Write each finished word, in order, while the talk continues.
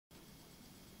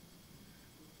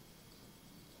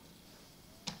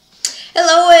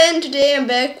Hello, and today I'm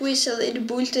back with a little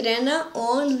build arena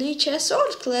on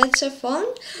LiveStream. Let's have fun,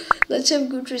 let's have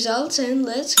good results, and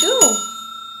let's go.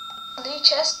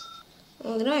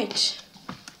 Alright.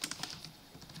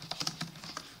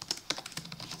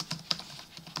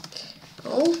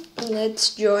 Oh,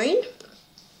 let's join.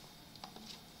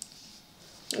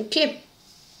 Okay.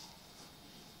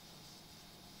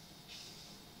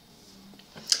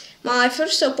 My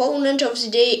first opponent of the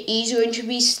day is going to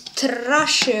be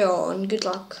Tykhon. Good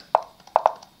luck.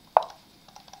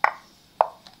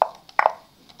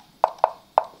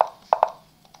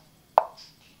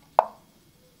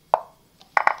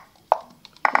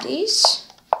 This.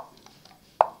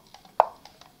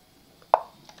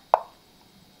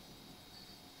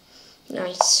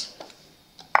 Nice.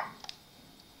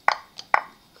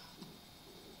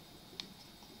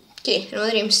 Okay,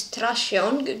 another name is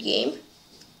Tykhon. Good game.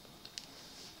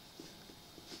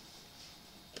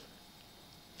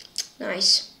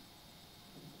 Nice.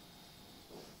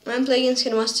 I'm playing against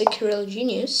Grandmaster Real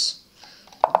Genius.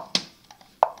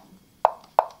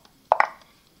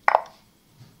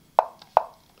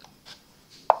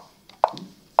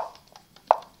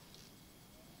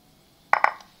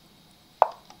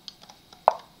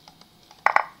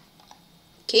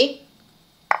 Okay.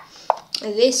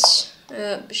 This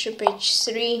bishop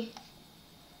h3.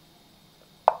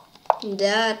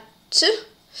 That.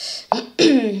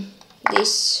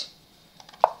 This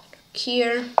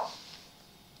here.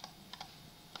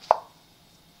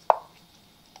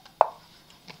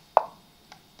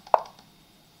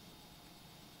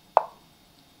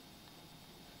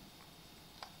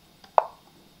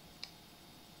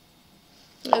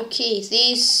 Okay,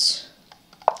 this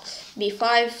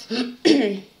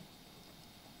b5.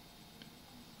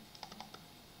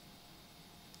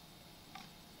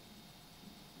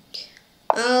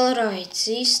 Alright,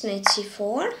 this knight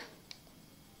c4.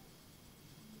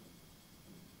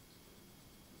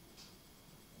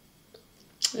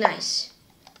 Nice.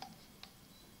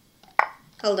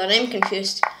 Hold on, I'm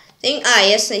confused.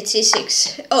 Yes, knight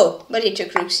c6. Oh, but he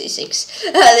took rook c6.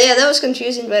 Yeah, that was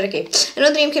confusing, but okay.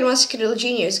 Another game can was Real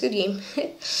Genius. Good game.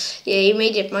 Yeah, he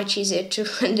made it much easier to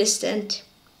understand.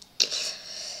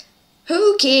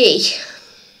 Okay.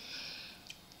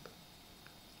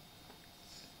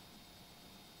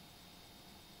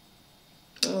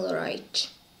 Alright.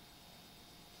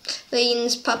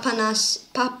 Lane's Papanaisa.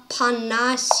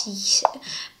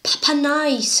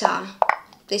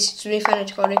 This if I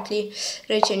it correctly.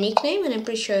 Write your nickname, and I'm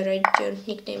pretty sure I read your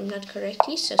nickname not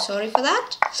correctly, so sorry for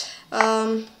that.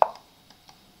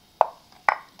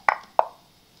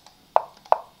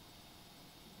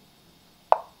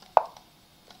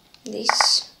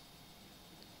 This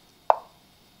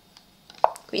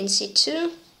Queen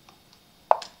c2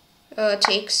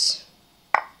 takes.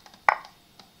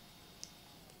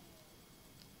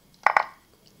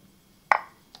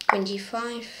 Queen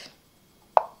d5.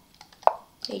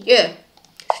 There you go.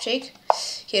 Take.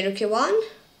 Here, rook e1.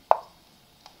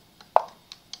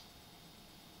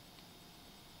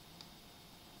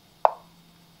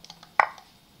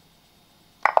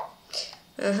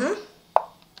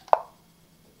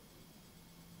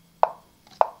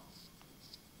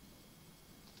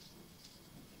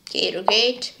 Okay, rook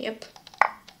 8. Yep.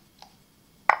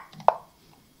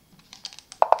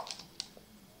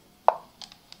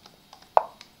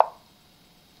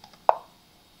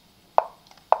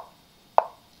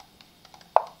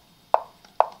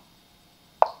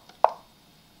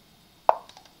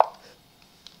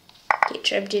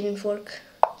 Trap didn't work.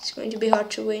 It's going to be hard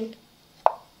to win.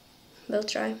 We'll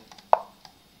try.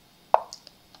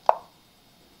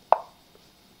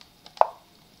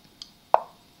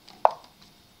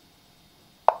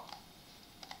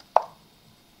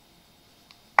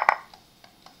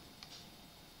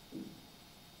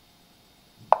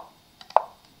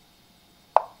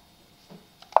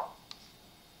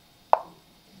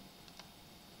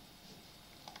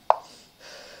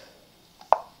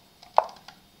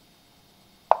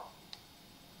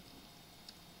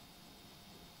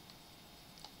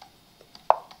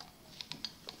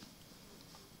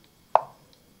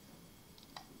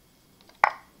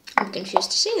 I'm confused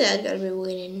to see that. Gotta be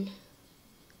winning.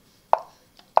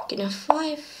 Gonna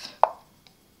 5.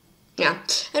 Yeah.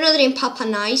 Another name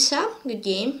Papanaisa. Good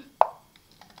game.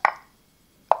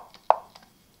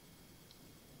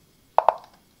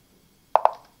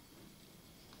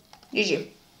 GG.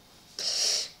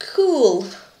 Cool.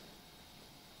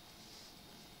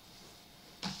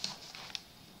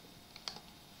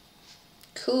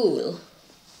 Cool.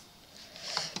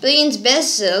 Plains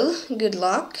Bezel. Good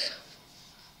luck.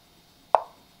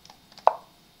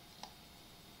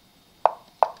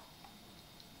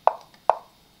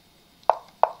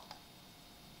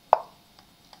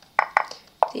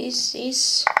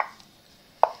 This.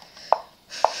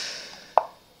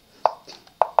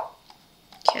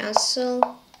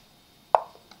 Castle.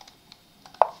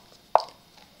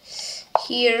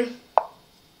 Here.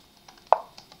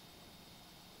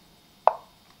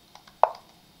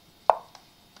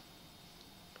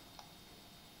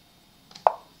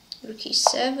 Rook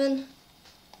e7.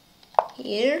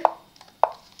 Here.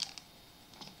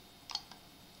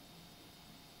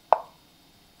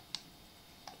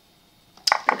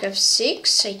 Rook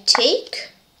f6. I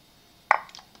take.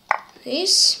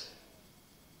 This.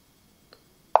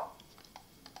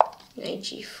 Knight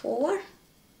g4.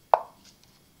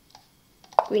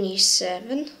 Queen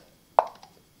e7.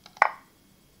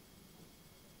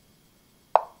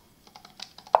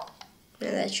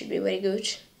 Now that should be very good.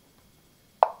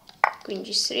 Queen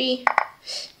g3.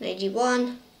 Knight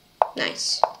d1.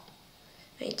 Nice.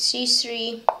 Knight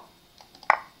c3.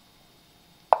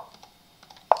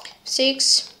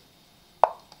 6.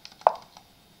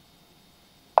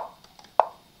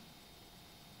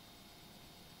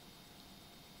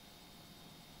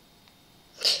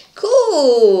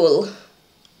 Cool.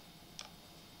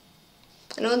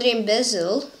 Another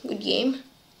embezzle. Good game.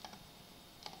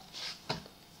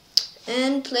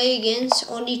 And play against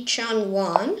only Chan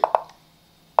 1.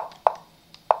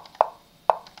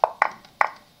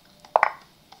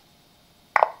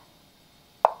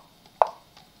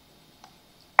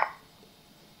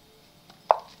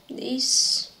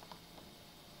 This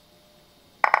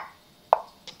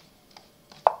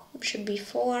should be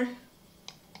 4.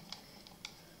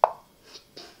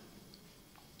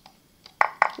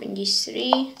 Queen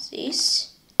d3,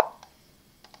 this.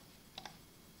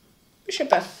 Bishop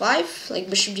f5, like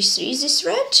bishop d3 is this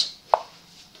red.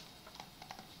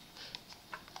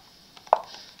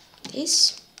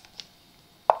 This.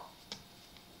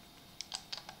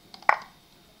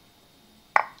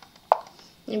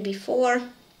 And b4.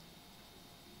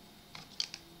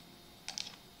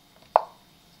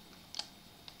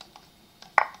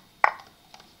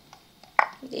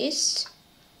 This.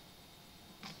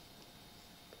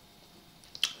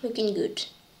 Looking good.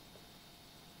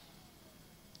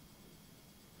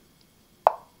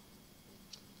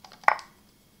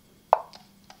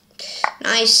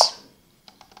 Nice.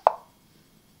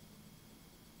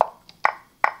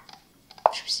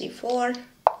 c4.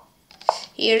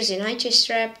 Here's the knight is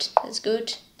trapped. That's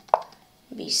good.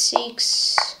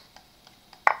 b6.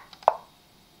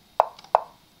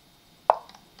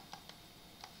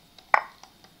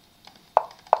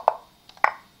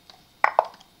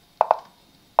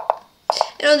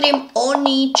 Another game,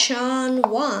 Oni-chan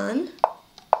 1.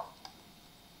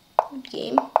 Good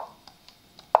game.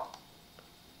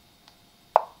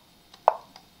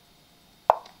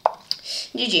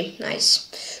 GG,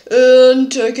 nice.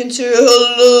 And I can say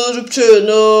hello top 10,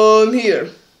 I'm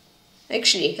here.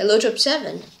 Actually, hello top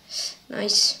 7.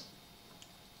 Nice.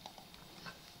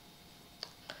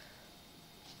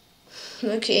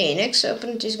 Okay, next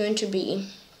opponent is going to be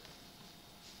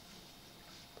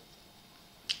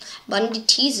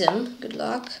Banditism. Good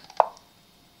luck.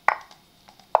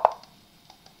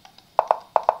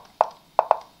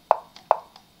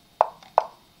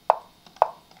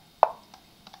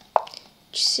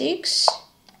 G6.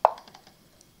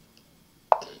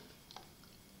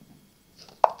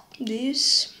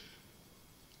 This.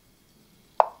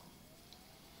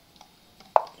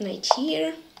 Knight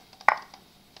here.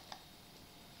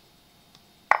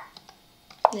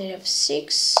 Knight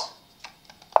f6.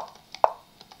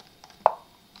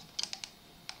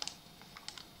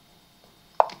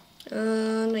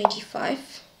 Knight e5.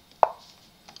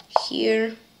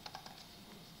 Here.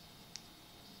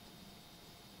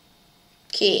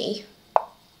 Okay.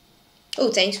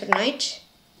 Oh, thanks for the knight.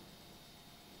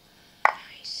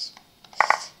 Nice.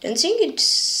 Don't think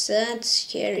it's that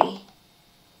scary.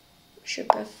 Bishop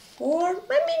f4.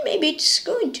 I mean, maybe it's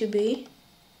going to be.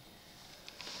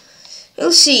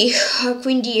 We'll see.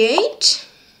 Queen d8.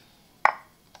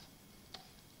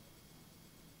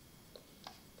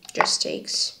 Just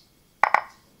takes.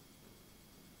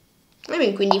 I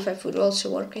mean, Queen d5 would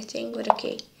also work, I think, but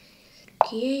okay.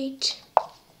 d8.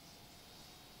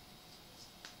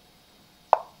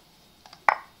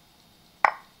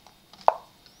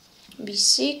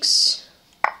 b6.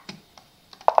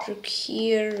 Rook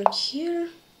here, rook here.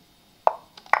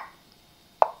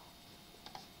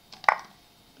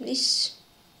 This.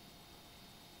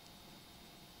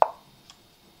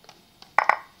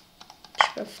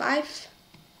 Bishop f5.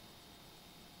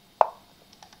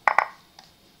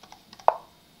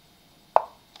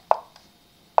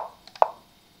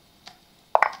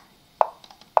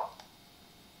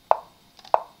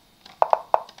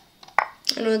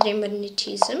 Another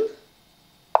magnetism.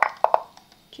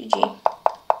 GG.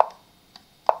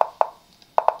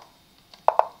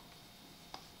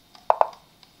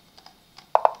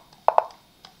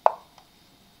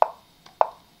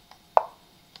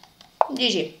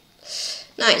 GG.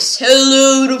 Nice.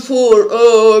 Hello to 4.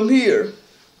 I'm here.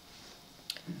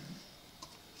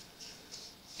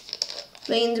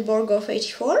 Playing the board of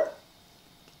 84.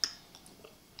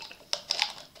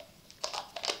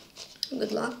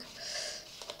 Good luck.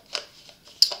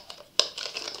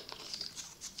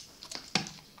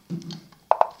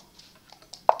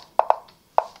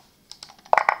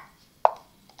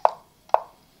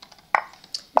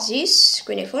 This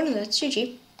queen a4, and that's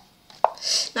GG.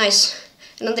 Nice.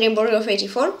 Another board of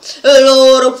 84.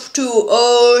 Hello up to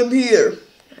I'm here.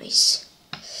 Nice.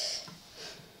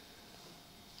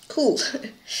 Cool.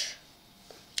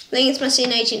 Playing it's my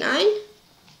scene 89.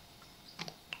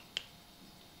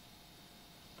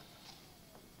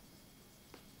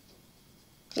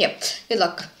 Yep, good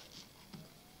luck.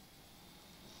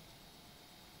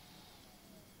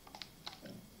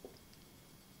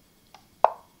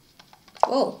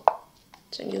 Whoa,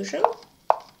 it's unusual.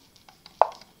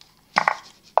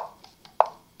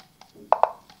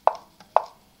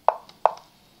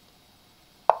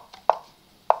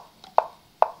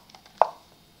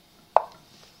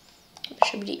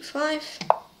 Bishop d5.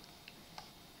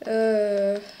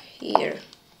 Here.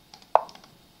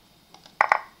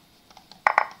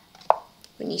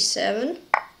 Queen e7.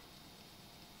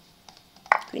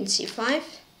 Queen c5.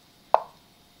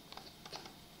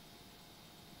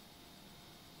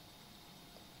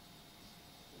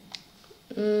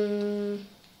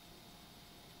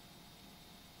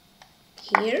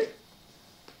 Here.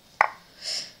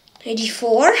 Knight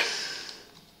d4.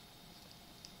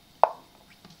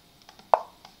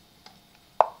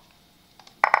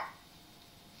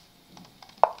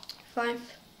 5.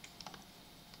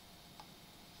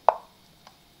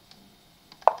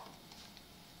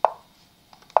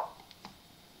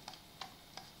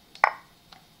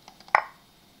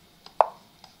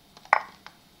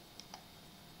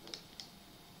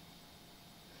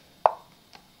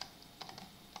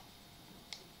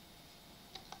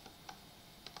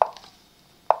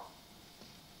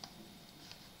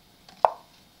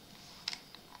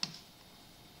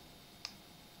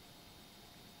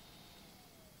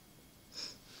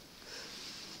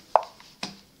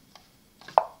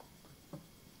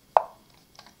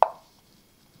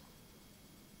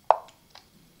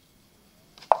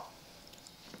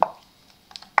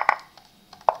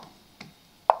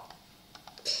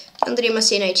 Andrea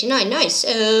Massena 89, nice.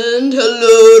 And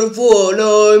hello everyone,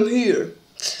 I'm here.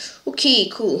 Okay,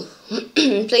 cool.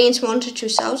 Playing Swan to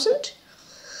 2000.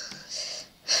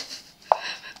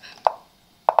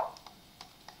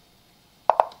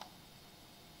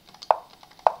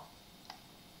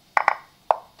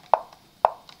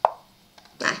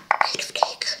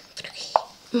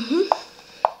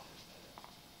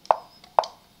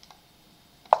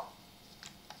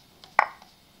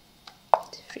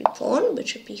 Free pawn,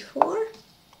 bishop e4,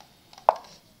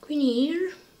 queen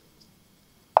here,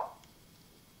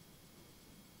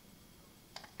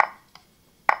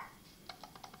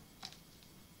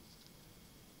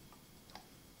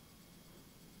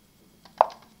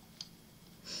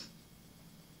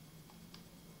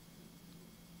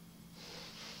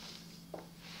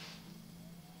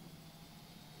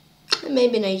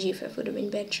 maybe knight g5 would have been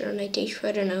better, or knight h4,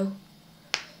 I don't know.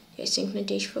 I think knight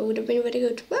h4 would have been very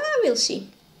good, but we'll see.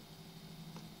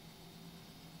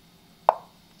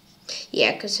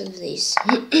 Yeah, because of this.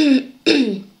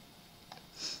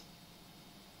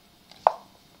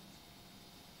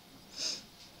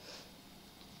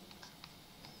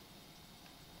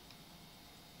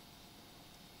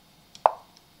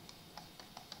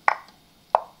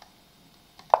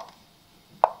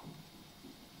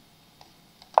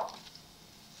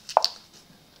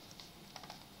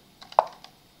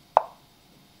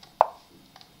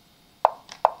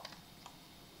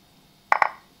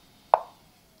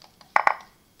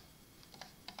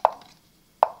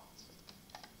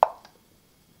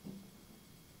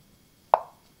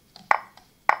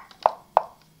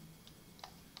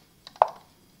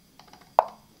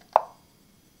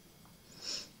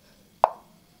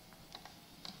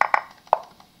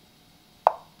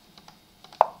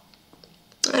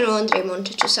 I know Andre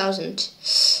wanted 2000.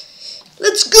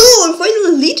 Let's go! I'm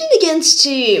finally leading against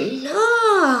him.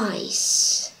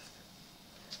 Nice.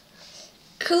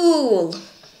 Cool.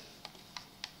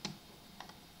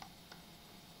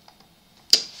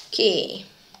 Okay.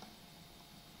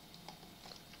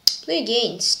 Play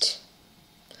against.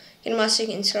 Grandmaster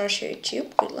against Russia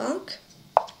YouTube. Good luck.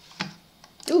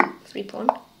 Ooh, free pawn.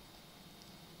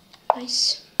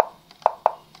 Nice.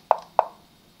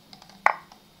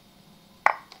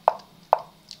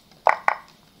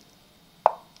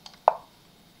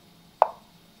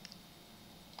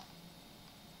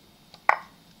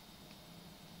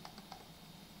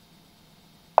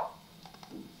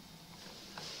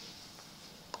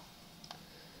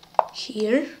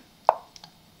 Here.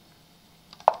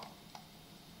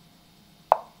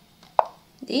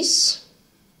 This.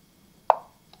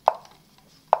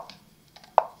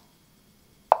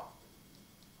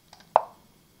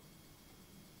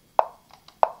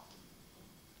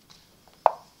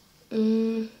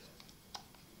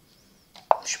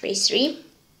 Space 3.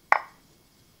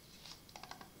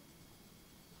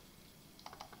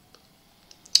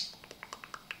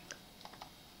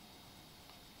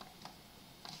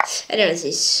 I don't know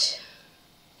this.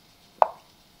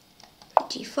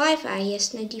 d5, ah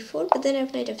yes, knight d4, but then I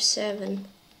have knight f7.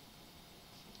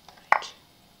 Right.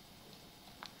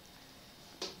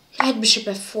 Knight bishop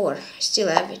f4, I still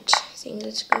have it. I think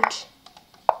that's good.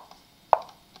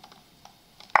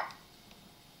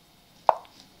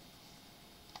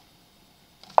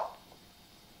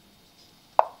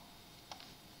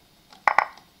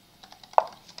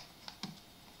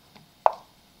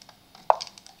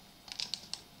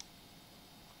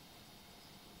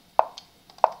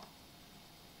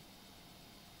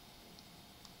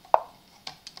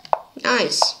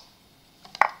 Nice.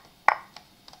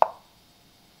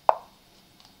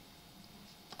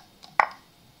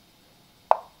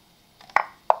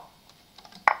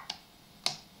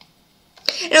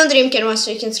 And on Dream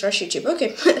Grandmaster, you can thrush YouTube.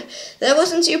 Okay, that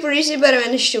wasn't super easy, but I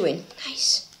managed to win.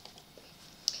 Nice.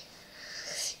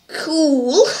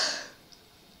 Cool.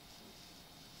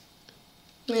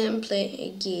 And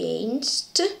play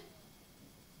against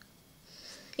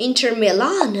Inter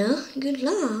Milan. Good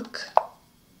luck.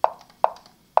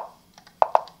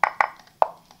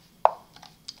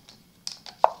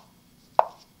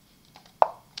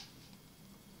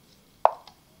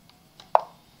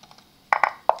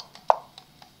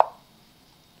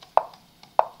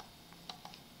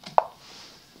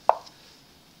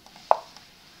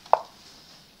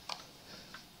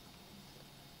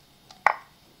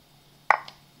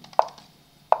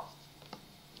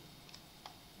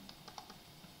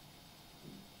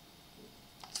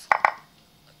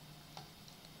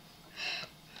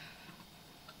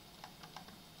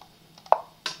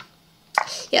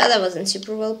 Yeah, that wasn't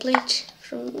super well played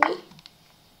from me.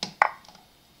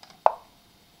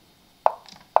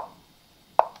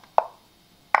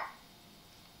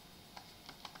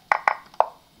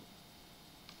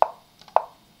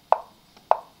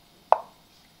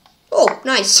 Oh,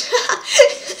 nice.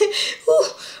 Ooh,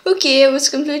 okay, I was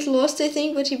completely lost, I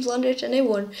think, but he blundered and I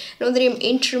won. Another name,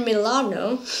 Inter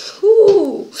Milano.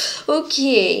 Ooh,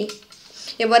 okay.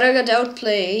 Yeah, but I got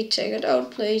outplayed. I got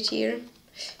outplayed here.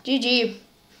 GG.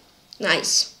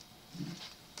 Nice.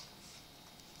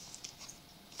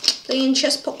 Playing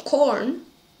chess popcorn.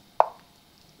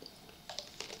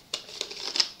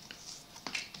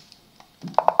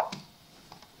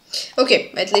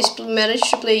 Okay, at least managed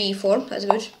to play e4. That's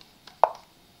good.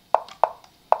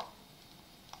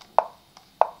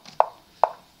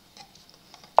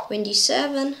 Queen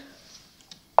d7.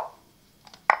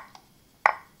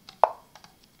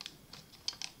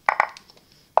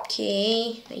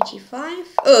 Okay, 95.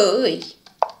 Oh, oi.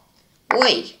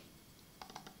 Oi.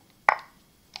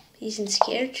 He isn't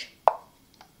scared.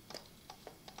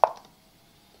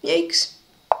 Yikes.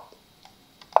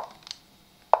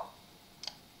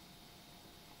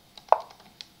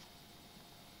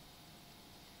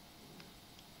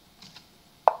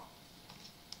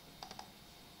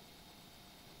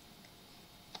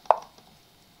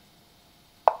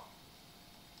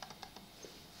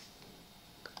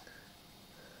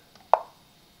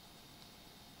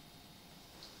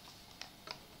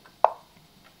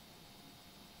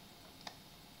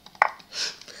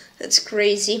 That's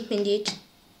crazy, indeed.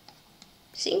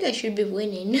 I think I should be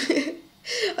winning.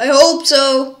 I hope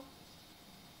so.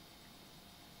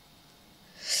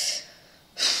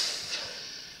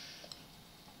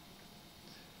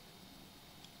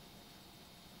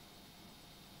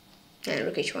 And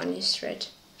look which one is red.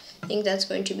 I think that's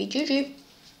going to be GG.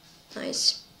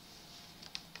 Nice.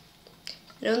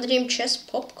 And on the name chess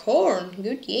popcorn.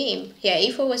 Good game. Yeah,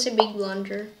 e4 was a big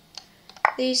blunder.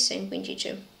 This and queen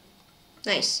g2.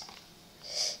 Nice.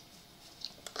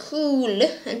 Cool.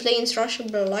 And playing Russia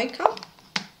Belaika.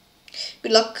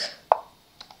 Good luck.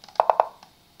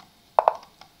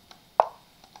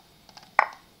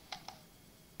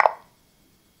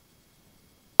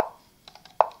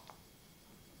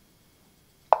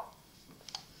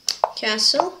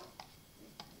 Castle.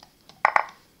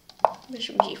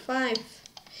 g5.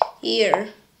 Here.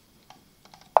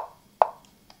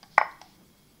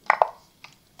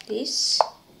 This.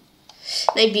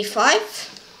 Knight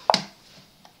b5.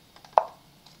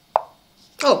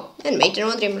 Oh, and made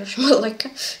an dream rush. Like,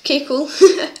 okay, cool.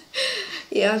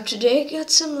 Yeah, today I got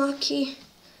some lucky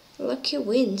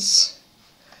wins.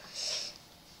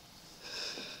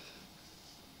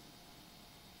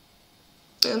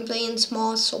 I'm playing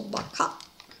small Sobaka.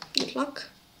 Good luck.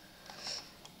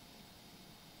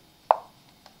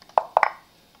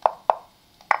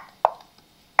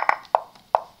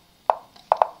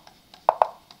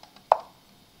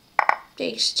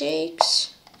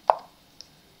 Takes.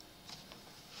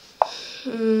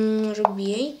 Rook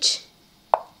b8.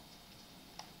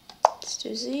 Let's do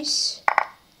this.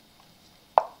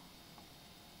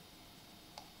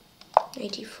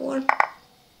 84.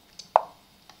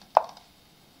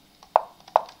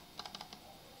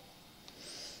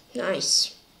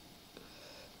 Nice.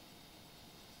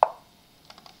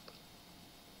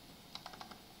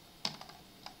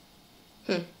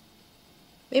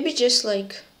 Maybe just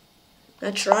like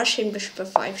not rush and bishop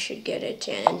f5 should get it,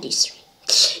 and d3.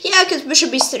 Yeah, because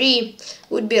bishop e3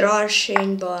 would be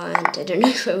rushing, but I don't know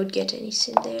if I would get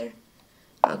anything there.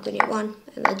 Good one.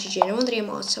 And let's GG. No wonder I'm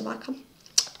Собака.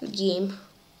 Good game.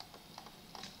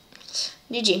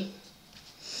 GG.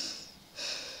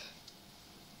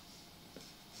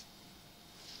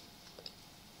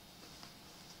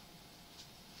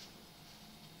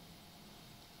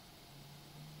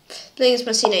 Playing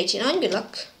Masina 89, good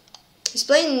luck. He's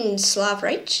playing Slav,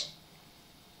 right?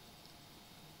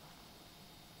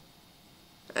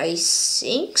 I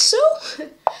think so?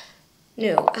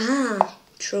 No. Ah,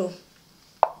 true.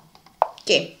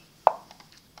 Okay.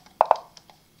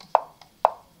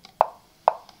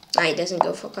 Ah, he doesn't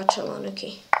go for Catalan,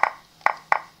 okay.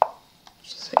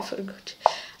 I forgot.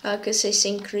 Because I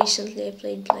think recently I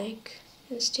played black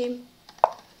against him.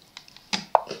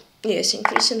 Yeah, I think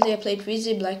recently I played with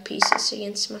the black pieces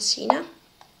against Masina.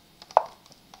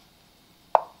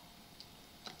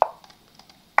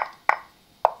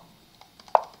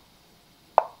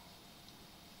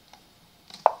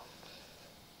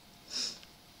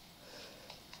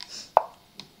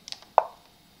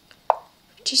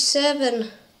 G7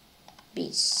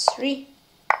 B3.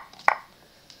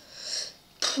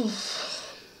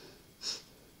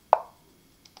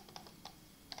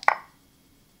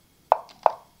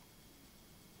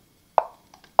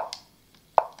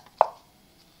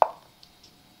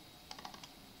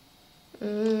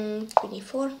 Mm,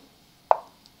 24.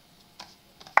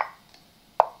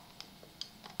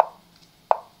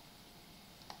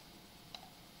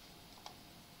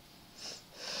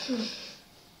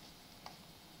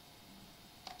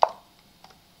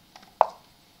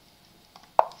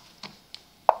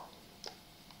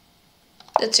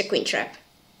 That's a queen trap.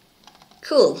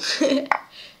 Cool.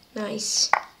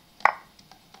 Nice.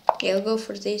 Yeah, I'll go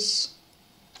for this.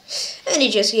 And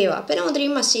he just gave up. And Andrei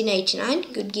Masina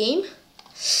 89. Good game.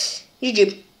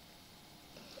 GG.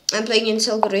 I'm playing in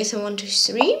algorithm 1, 2,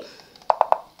 3.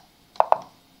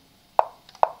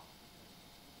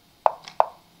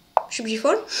 Should be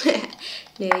 4.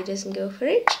 No, he doesn't go for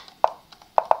it.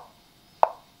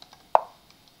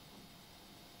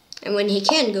 And when he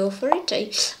can go for it,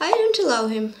 I don't allow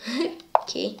him.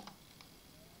 Okay.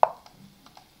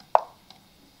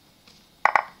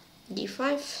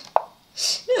 D5.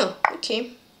 No,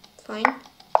 okay, fine.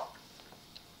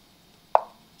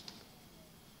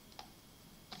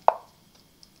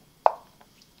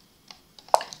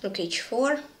 Rook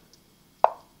h4.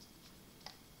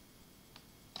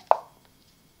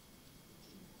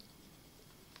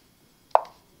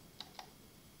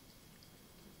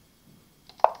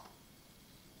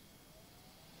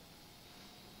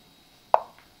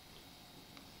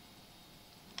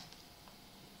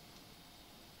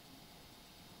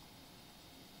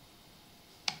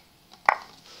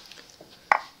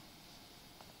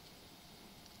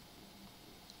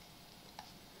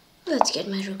 Let's get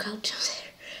my rook out of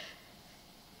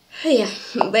there. Yeah,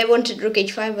 I wanted rook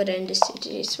h5, but I understood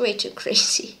it's way too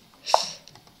crazy.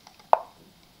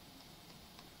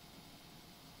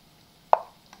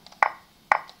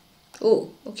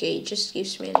 Oh, okay, it just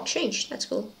gives me an exchange. That's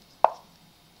cool.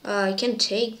 I can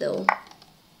take though.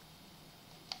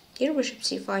 Here bishop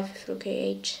c5, rook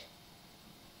a8,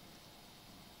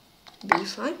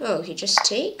 b5. Oh, he just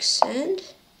takes and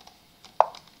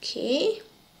okay.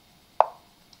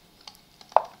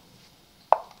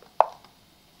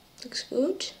 Looks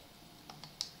good.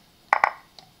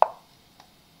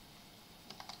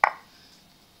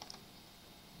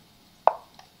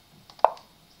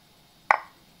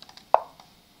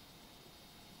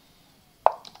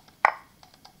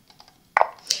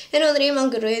 Another game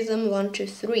algorithm 1, 2,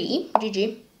 3.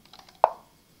 GG.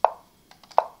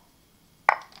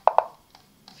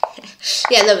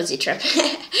 Yeah, that was the trap.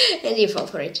 And you fall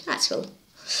for it. That's cool.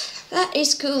 That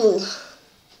is cool.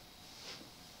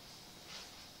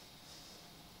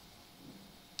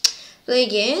 Play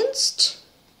against.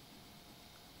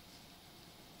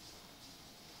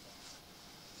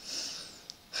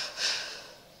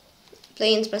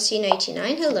 Play against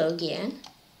Machine89. Hello again.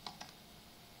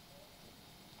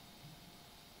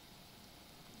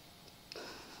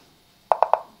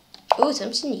 Oh,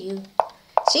 something new.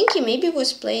 I think he maybe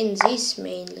was playing this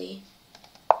mainly.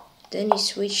 Then he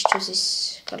switched to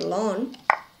this Carlon.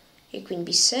 Here, Queen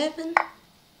B7.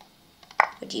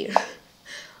 Oh dear.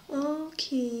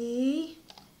 Okay.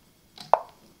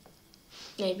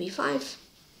 Knight B5.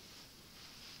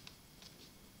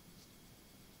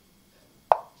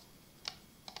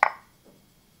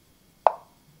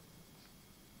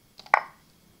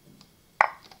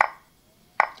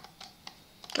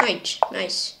 Right,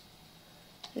 nice.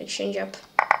 Exchange up.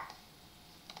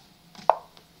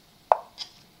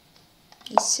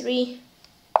 E3.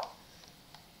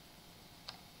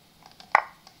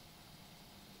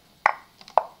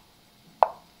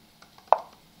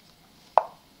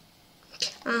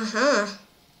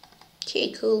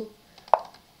 Okay, cool.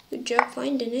 Good job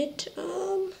finding it.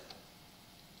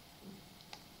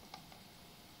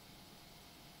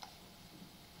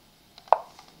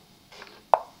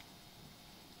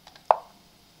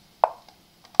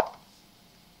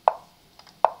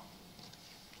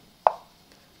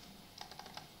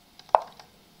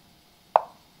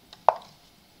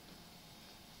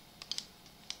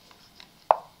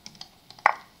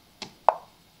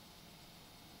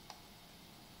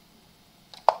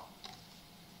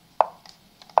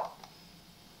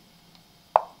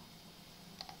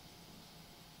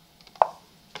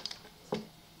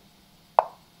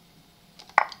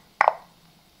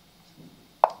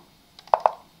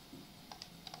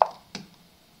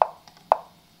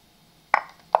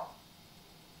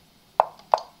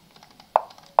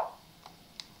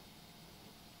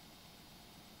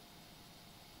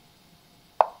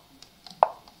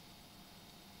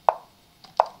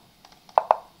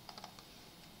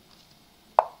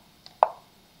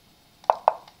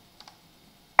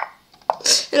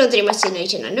 Another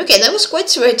Machine89. Okay, that was quite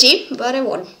sweaty, but I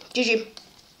won. GG.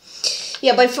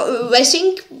 Yeah, but I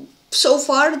think so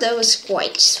far that was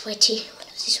quite sweaty. One of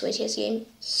the sweatiest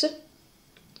games.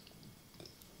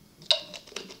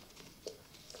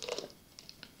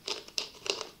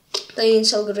 Playing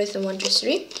algorithm 1, 2,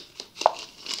 3.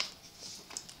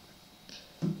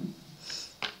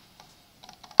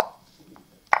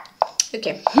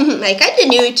 Okay, I kinda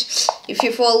knew it. If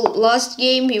you fall last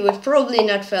game, he would probably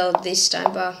not fall this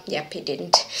time, but yep, he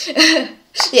didn't.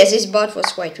 Yes, his bot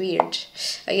was quite weird,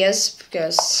 I guess,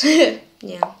 because,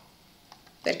 yeah.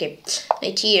 Okay,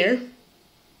 knight here.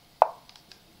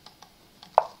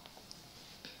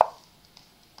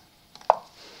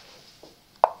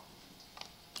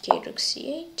 Okay, rook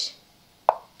c8.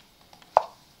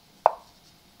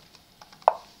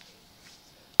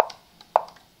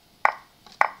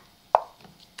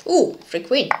 Ooh, free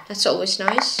queen. That's always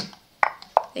nice.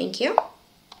 Thank you.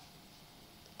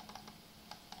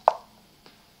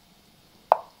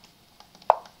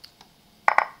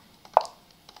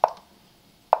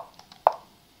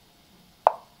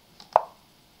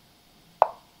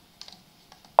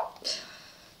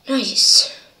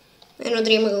 Nice. Another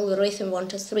game algorithm 1,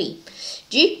 2, 3.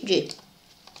 GG.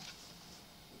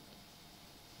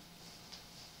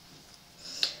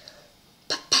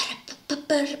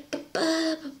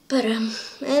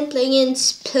 And playing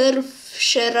against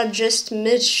PeshkaCh just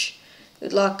Mitch.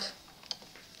 Good luck.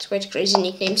 It's quite a crazy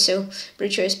nickname, so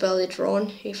pretty sure I spelled it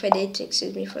wrong. If I did,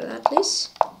 excuse me for that, please.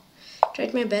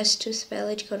 Tried my best to spell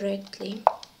it correctly.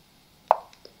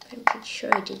 I'm pretty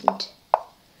sure I didn't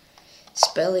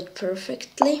spell it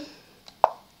perfectly.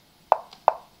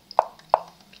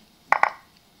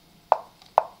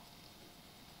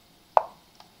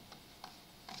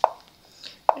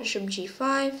 Bishop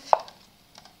g5.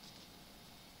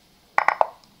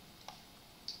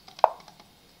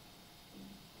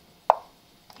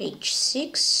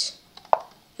 h6.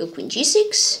 Queen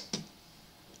g6.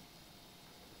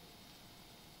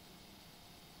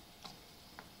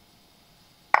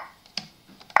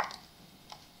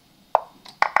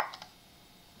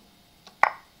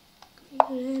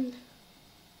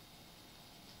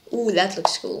 Ooh, that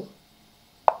looks cool.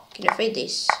 Can I fade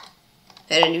this?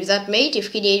 And I knew that mate.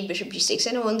 If king 8, bishop g6,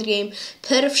 and I won the game.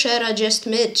 PeshkaCh just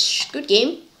Mitch. Good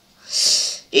game.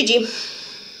 GG.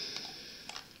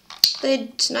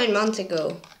 Played 9 months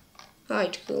ago.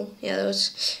 Alright, cool. Yeah, that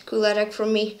was cool attack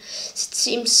from me. It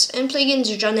seems I'm playing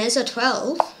against Cherniaiev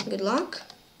 12. Good luck.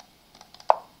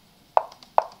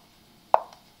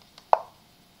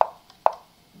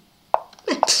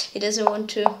 He doesn't want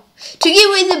to give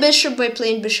away the bishop by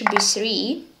playing bishop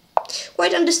b3.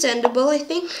 Quite understandable, I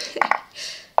think.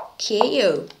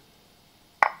 KO.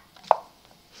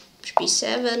 Bishop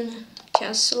b7,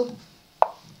 castle.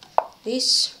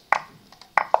 This.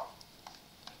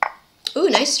 Ooh,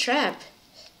 nice trap.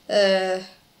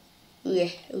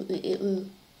 Nice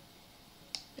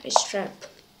trap.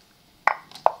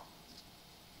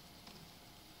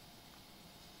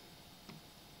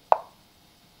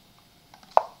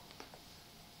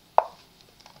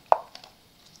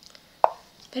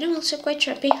 But I'm also quite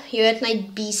trappy. You had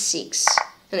knight b6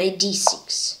 and knight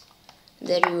d6.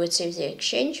 There you would save the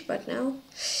exchange, but now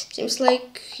seems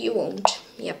like you won't.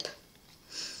 Yep.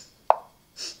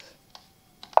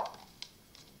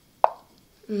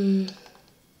 I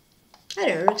don't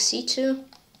know, rook c2.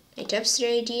 Knight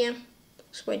f3 idea.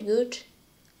 Looks quite good.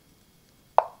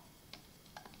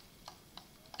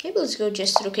 Maybe let's go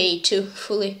just rook a2.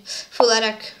 Full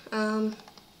attack. Oh,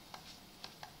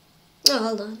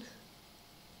 hold on.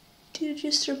 Did I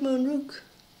just trap my own rook?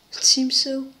 It seems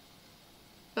so.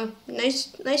 Oh,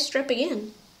 nice trap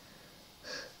again.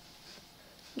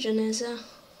 Cherniaiev.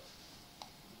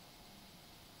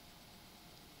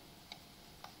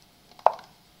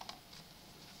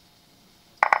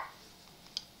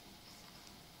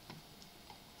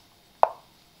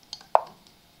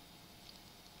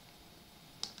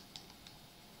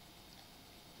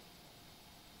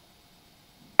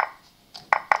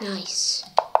 Nice.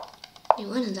 You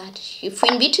wanted that. If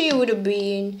in b2 you would have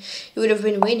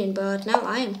been winning, but now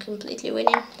I am completely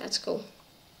winning. That's cool.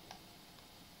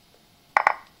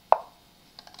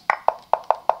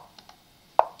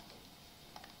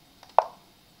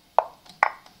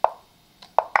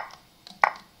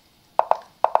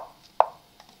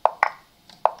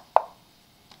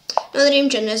 Another game,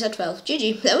 Cherniaiev 12.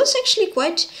 GG. That was actually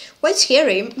quite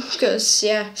scary because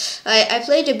yeah, I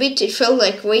played a bit. It felt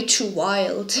like way too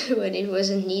wild when it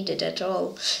wasn't needed at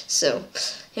all. So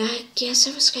yeah, I guess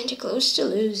I was kind of close to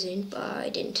losing, but I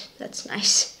didn't. That's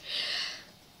nice.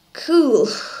 Cool.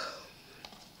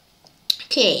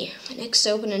 Okay, my next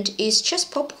opponent is Chess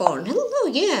Popcorn. Hello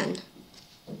again.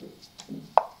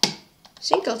 I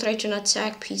think I'll try to not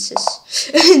sack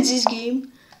pieces in this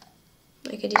game,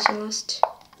 like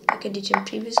I did in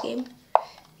previous game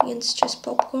against Chess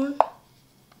Popcorn.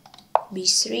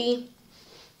 b3.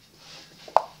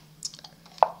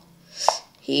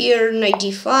 Here, knight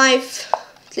d5.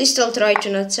 At least I'll try to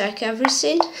not sack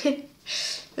everything.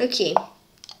 Okay.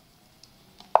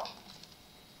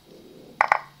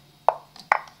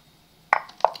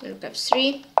 Rook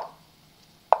f3.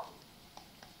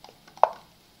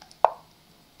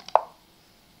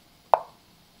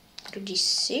 Rook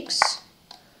d6.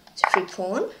 It's a free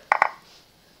pawn.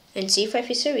 And c5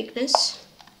 is a weakness.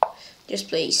 Just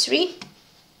play e3.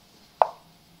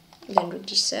 Then rook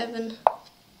d7.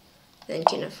 Then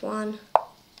king f1.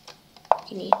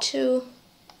 King e2.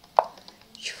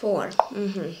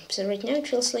 h4. So right now it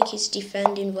feels like he's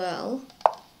defending well.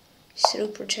 His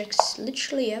rook protects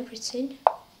literally everything.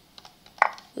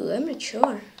 Ooh, I'm not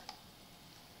sure.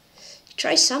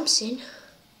 Try something.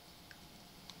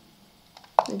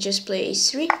 And just play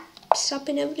a3,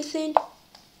 stopping everything.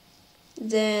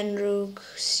 Then rook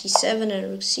c7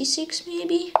 and rook c6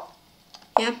 maybe.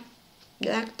 Yeah,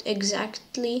 that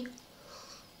exactly.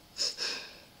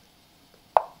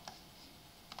 I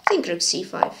think rook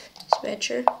c5 is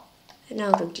better. And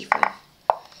now rook d5.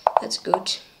 That's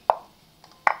good.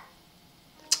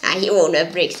 He won't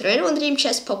have breakthrough. I don't dream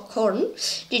Chess Popcorn.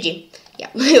 GG. Yeah,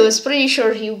 I was pretty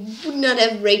sure he would not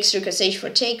have breakthrough because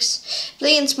h4 takes.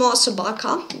 Playing small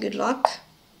Sabaka. Good luck.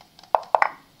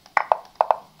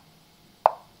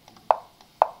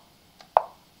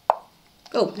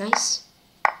 Oh, nice.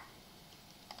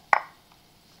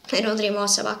 I don't dream more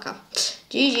Sabaka.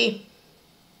 GG.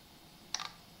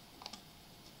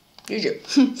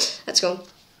 GG. Let's go.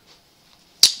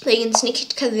 Playing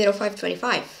Tykhon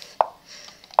 0525.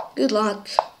 Good luck.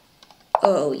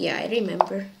 Oh, yeah, I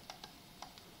remember.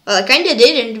 Well, I kinda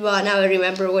didn't, but now I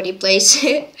remember what he plays.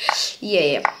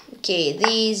 Yeah. Okay,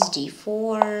 these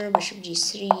d4, bishop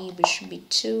g3, bishop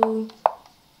b2.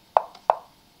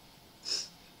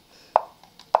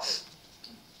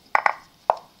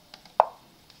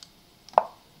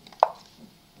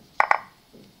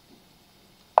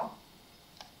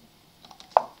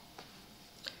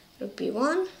 Rook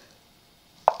b1.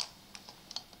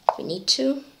 We need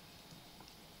to.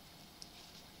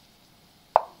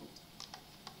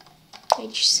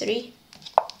 h3.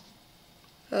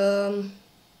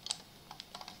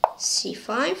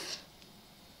 c5,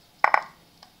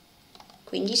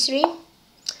 queen d3.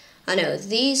 I know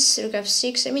this rook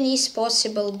f6. I mean, it's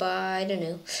possible, but I don't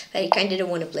know. I kind of don't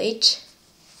want to play it.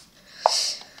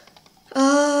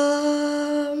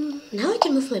 Now I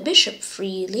can move my bishop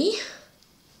freely.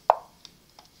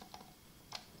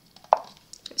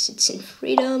 It's in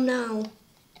freedom now.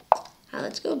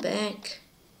 Let's go back.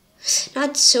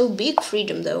 Not so big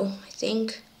freedom though, I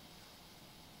think.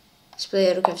 Let's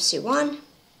play rook f1.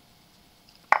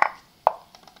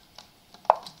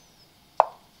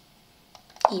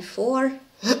 e4.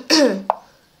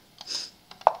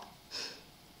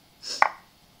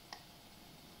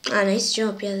 Nice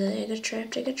job. Yeah, I got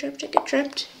trapped.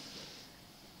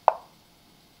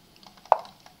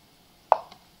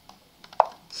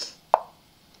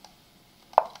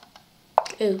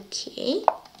 Okay.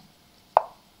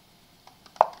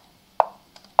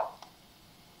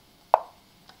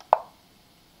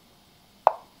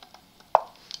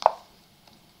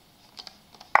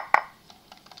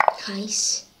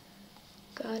 Nice.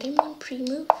 Got him on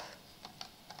pre-move.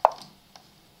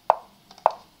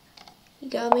 He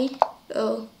got me.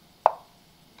 Oh.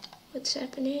 What's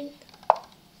happening?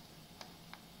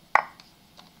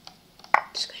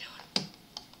 What's going on?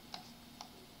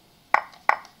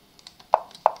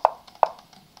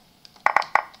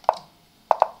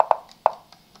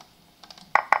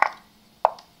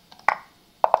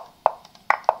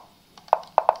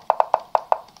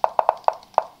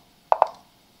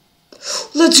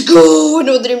 Let's go!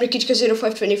 Another PeshkaCh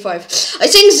 0525. I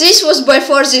think this was by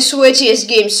far the sweatiest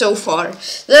game so far.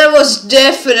 That was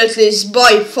definitely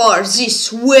by far the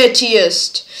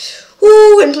sweatiest.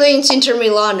 Ooh, and playing Inter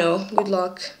Milano. Good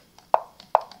luck.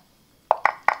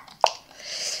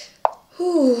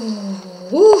 Ooh.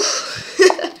 Ooh.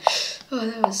 Oh,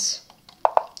 that was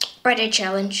quite a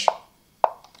challenge.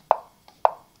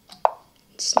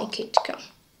 Sneak it, come.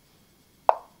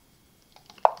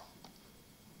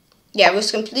 Yeah, I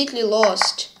was completely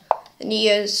lost. And he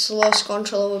has lost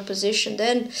control over position.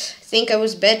 Then I think I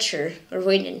was better or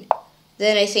winning.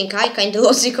 Then I think I kind of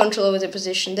lost the control over the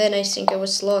position. Then I think I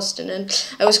was lost. And then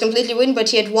I was completely winning, but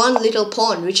he had one little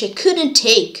pawn, which I couldn't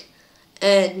take.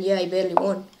 And yeah, I barely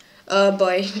won.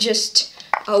 By just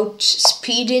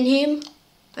outspeeding him.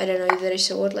 I don't know if there is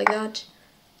a word like that.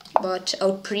 But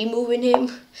out pre-moving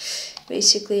him.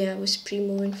 Basically, I was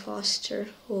pre-moving faster.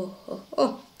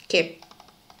 Oh, okay.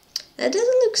 That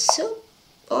doesn't look so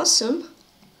awesome.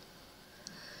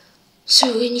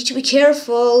 So we need to be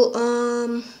careful.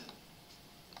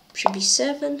 Should be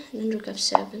 7 and then rook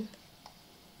f7. I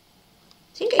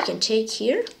think I can take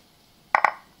here.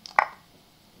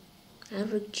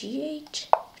 And rook g8.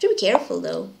 Have to be careful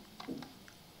though.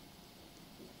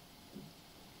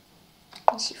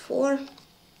 c4.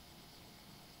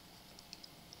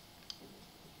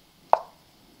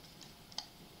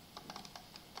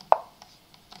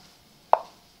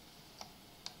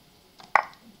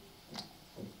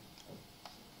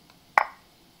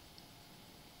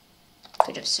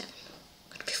 Queen f7.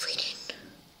 Gotta be waiting.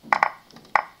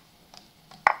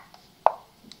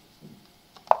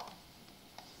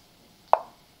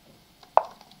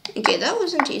 Okay, that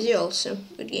wasn't easy also.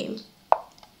 Good game.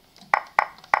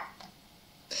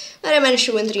 But I managed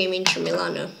to win the game in Inter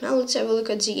Milano. Now let's have a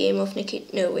look at the game of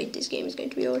Nikita. No, wait, this game is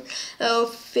going to be over.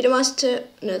 Of Grandmaster.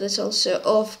 No, that's also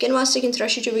of Grandmaster against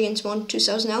Russia 2 against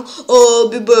 1-2000 now. I'll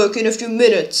be back in a few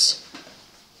minutes.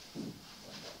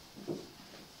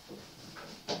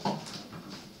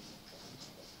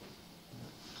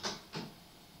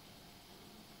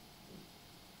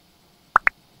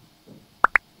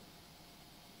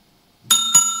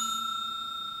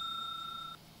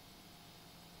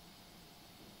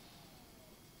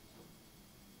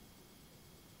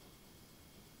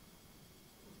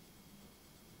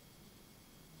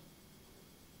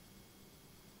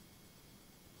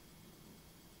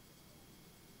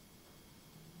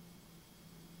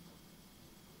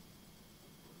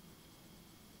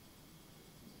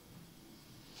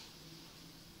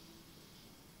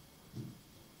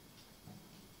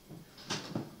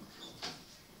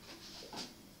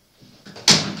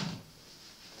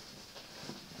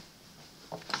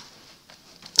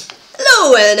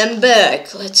 Hello, and I'm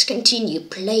back. Let's continue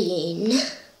playing.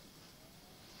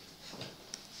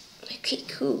 Okay,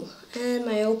 cool. And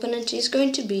my opponent is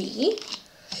going to be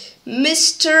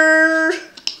Mr.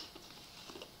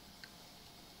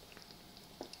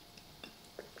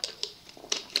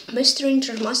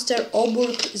 Internamaster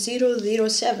Oburg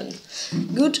 007.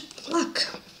 Good luck.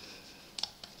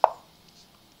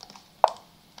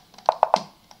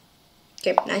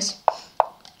 Okay, nice.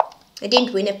 I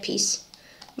didn't win a piece.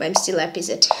 But I'm still happy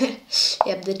that,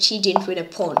 yep, that he didn't win a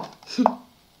pawn.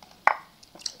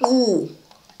 Ooh,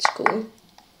 that's cool.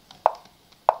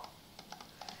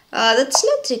 That's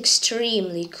not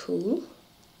extremely cool,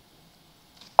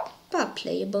 but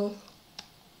playable.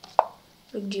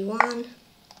 Rook g1.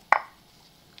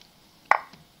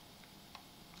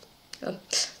 Oh,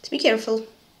 let's be careful.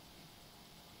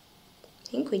 I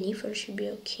think queen e4 should be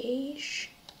okay-ish.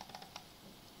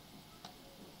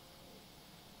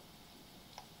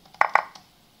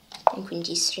 And queen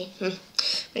d3.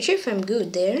 Not sure if I'm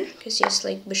good there, because he has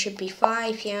like bishop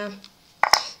b5, yeah.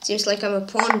 Seems like I'm a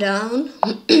pawn down.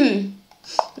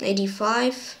 Knight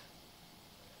d5.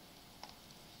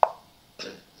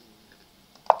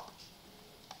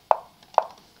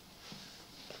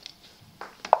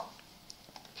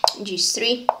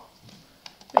 g3.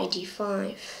 Knight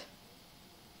d5.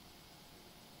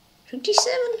 Rook d7?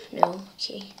 No,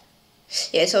 okay.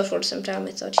 Yeah, I thought for some time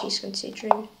I thought he's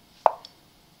considering.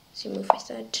 So move with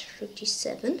that. Rook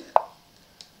d7.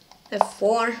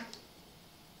 f4.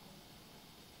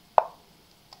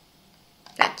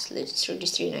 That's rook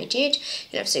d3, knight d8.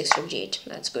 And f6, rook d8.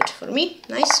 That's good for me.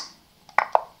 Nice.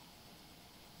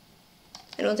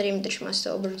 Another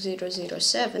International Grandmaster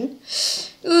 007.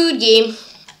 Good game.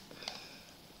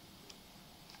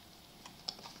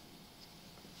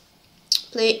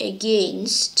 Play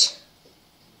against.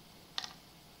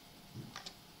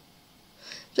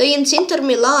 Play in Inter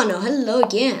Milano. Hello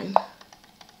again.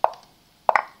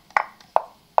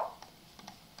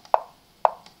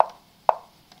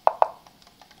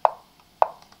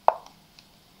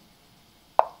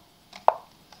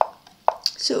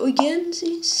 So again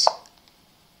this.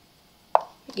 I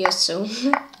guess so.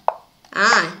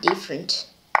 Ah, different.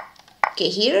 Okay,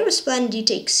 here I was planning d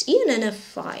takes e and then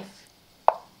f5.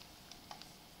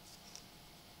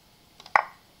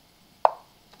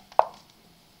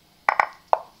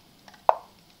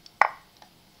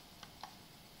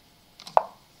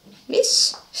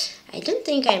 Miss. I don't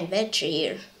think I'm better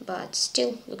here, but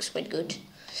still looks quite good.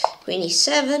 Queen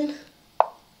e7.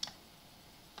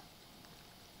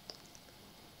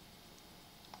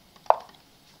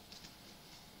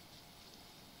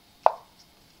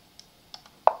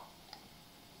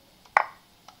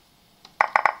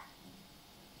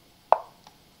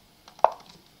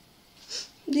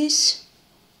 This.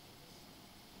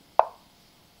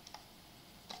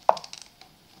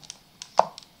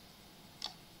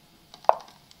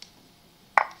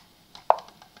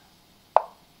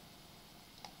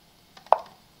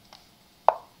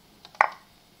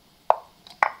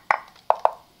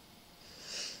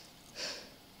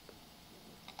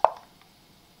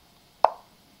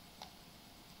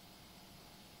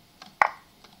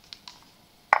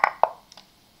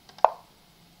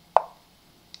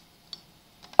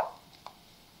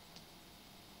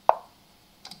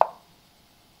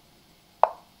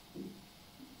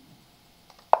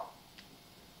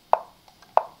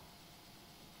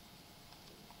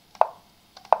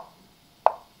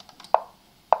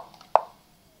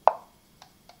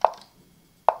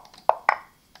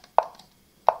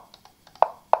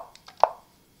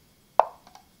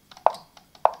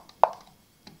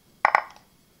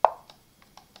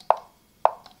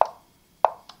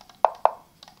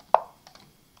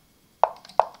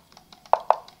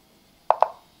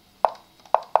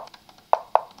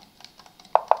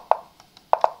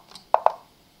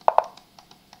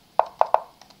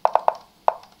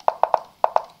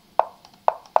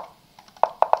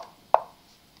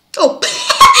 Oh!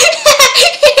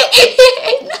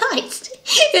 Nice!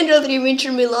 Another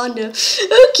Inter Milano.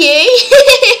 Okay!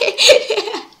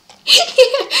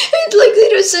 It's like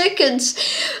 0 seconds.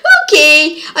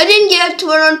 Okay, I didn't get to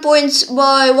around points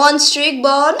by one streak,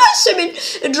 but nice. I mean,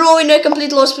 a draw in a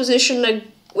complete lost position, a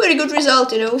very good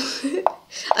result, you know.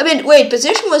 I mean, wait,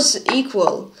 position was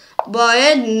equal, but I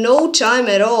had no time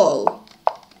at all.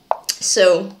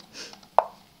 So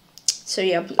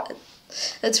yeah,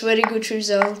 that's a very good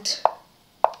result.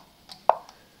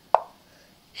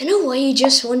 I know why he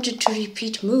just wanted to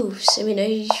repeat moves. I mean,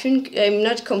 I'm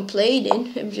not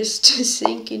complaining. I'm just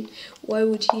thinking, why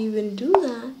would he even do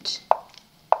that?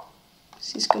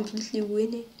 He's completely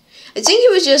winning. I think he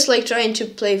was just like trying to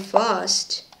play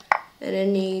fast, and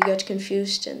then he got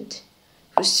confused and it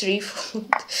was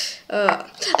threefold.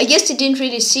 I guess he didn't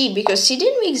really see, because he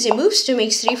didn't make the moves to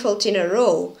make threefold in a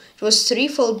row. It was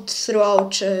threefold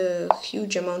throughout a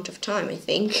huge amount of time, I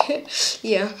think.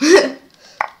 Yeah.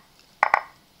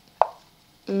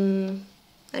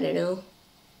 I don't know.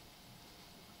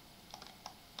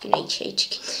 Can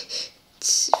h8?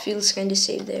 It feels kind of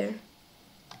safe there.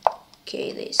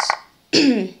 Okay, this.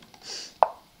 King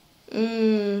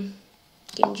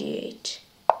g8.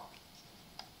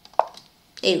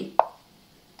 Ew.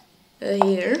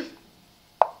 Here.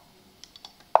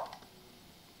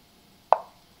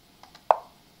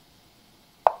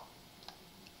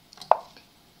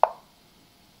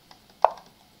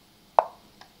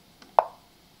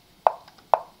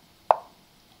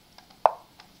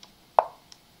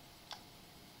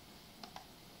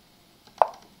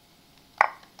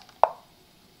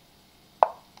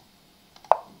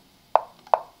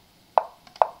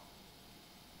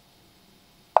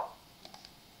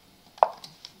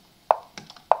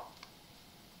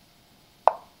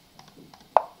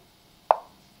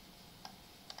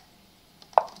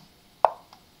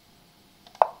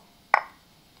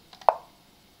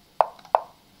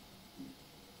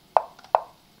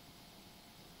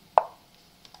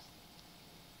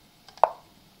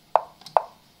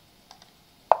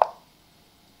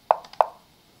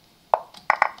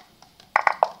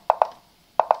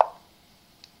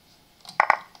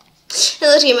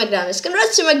 Hello to McDonald's.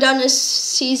 Congrats to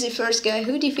McDonald's. He's the first guy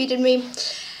who defeated me.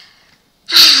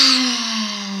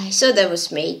 So that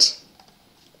was mate.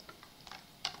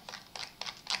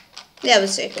 That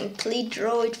was a complete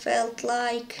draw, it felt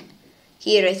like.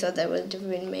 Here I thought that would have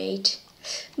been mate,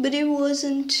 but it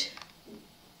wasn't.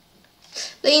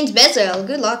 Lane's Bezel,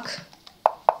 good luck.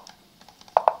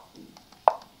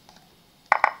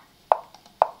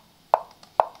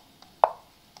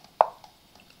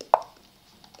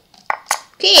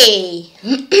 Okay.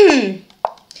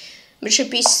 Bishop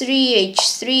e3,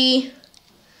 h3,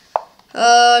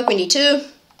 queen d2.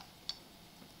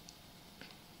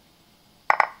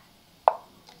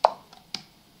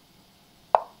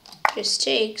 Just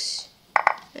takes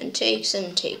and takes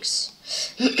and takes.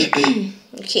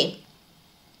 Okay.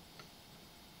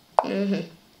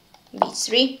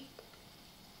 b3.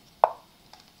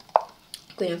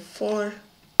 Queen f4.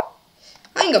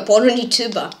 I think a pawn on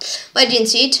e2, but I didn't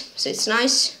see it, so it's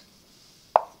nice.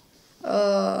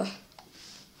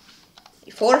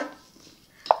 e4.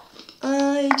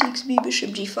 I takes b,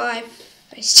 bishop g5.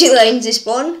 I still ain't this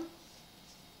pawn.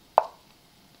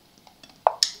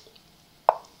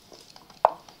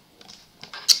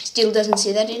 Still doesn't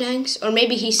see that it hangs, or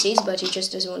maybe he sees, but he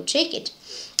just doesn't want to take it.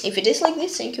 If it is like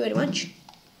this, thank you very much.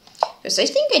 Because I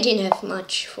think I didn't have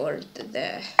much for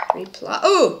the reply.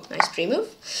 Oh, nice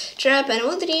pre-move. Trap and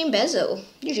one dream bezel.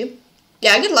 GG.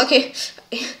 Yeah, I get lucky.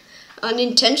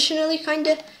 Unintentionally,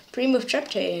 kinda. Pre-move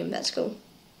trapped him. That's cool.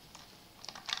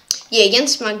 Yeah,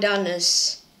 against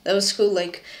McDonald's. That was cool.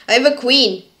 Like, I have a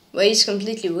queen, but he's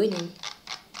completely winning.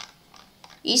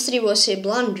 E3 was a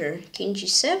blunder. King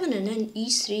G7 and then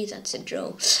E3, that's a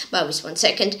draw. But with 1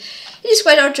 second. It is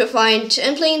quite hard to find.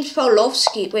 I'm playing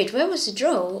Pawlowski. Wait, where was the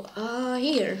draw?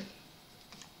 Here.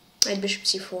 I had Bishop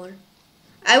C4.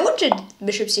 I wanted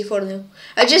Bishop C4 though.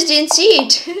 I just didn't see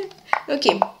it.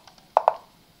 Okay.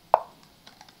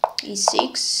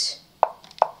 E6.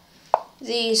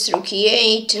 This rook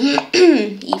E8.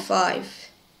 E5.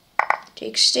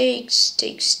 Takes, takes,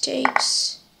 takes,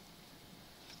 takes.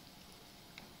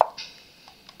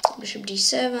 Bishop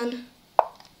d7,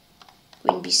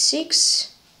 queen b6.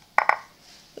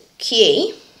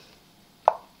 Okay,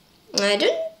 I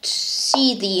don't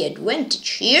see the advantage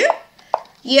here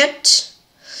yet,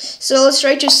 so let's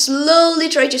try to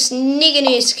slowly sneak in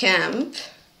his camp.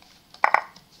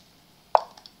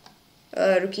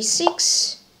 Rook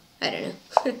e6. I don't know.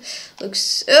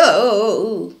 Looks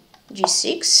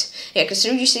g6. Yeah, because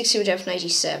through g6 he would have knight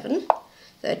e7.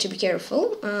 So to be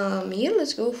careful. Here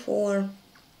let's go for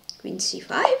queen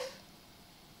c5.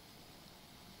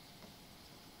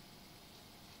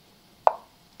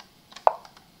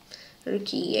 Rook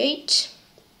e8.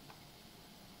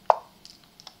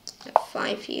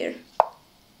 f5 here.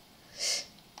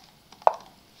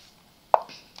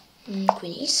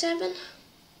 Queen e7.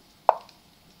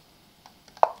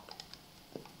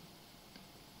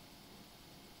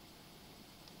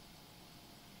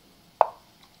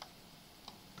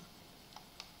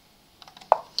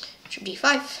 Should be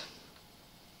 5.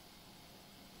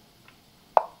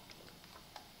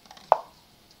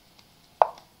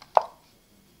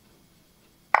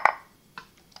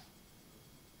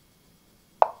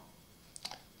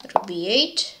 Rook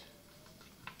b8.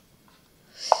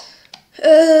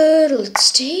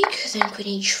 Let's take, then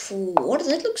queen h4.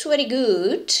 That looks very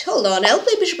good. Hold on, I'll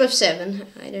play bishop f7.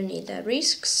 I don't need that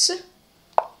risks.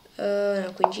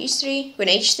 No, queen g3, queen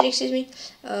h3, excuse me.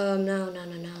 No,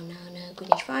 queen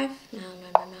h5. No,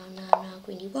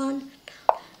 queen d1.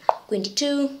 Queen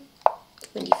d2.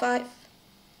 Queen d5.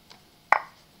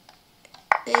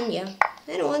 And yeah,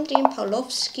 I don't want him,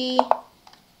 Pawlowski.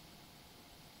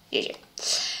 GG.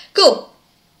 Cool.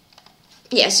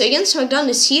 Yeah, so against Magdan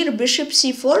is here, bishop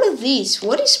c4 of these.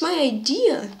 What is my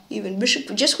idea? Even bishop,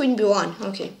 just queen b1.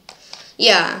 Okay.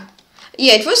 Yeah.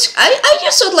 Yeah, it was, I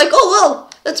just thought like, oh well,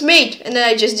 that's mate. And then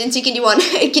I just didn't see king d1,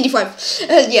 king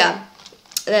d5. Yeah,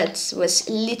 that was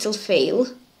a little fail.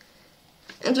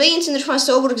 And playing into the first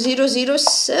over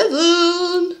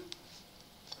 007.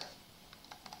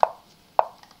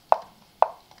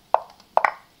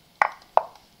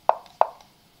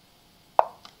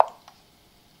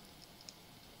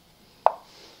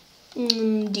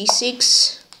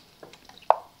 D6.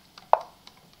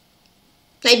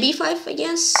 Knight b5, I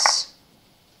guess.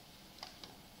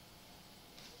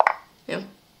 Yeah.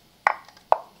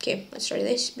 Okay, let's try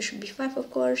this. Bishop b5, of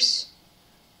course.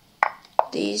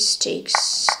 This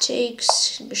takes,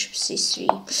 bishop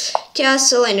c3.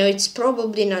 Castle, I know it's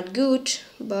probably not good,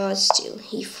 but still,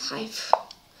 e5.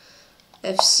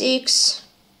 f6.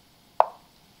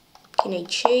 King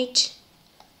h8.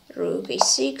 Rook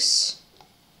a6.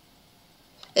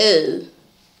 Oh.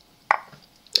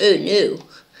 Oh no.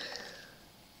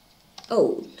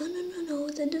 Oh, no,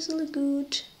 that doesn't look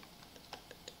good.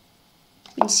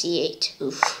 Queen c8.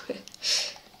 Oof.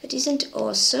 That isn't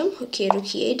awesome. Okay, rook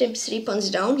e8, I'm 3 pawns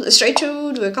down. Let's try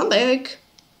to do a comeback.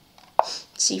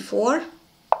 c4.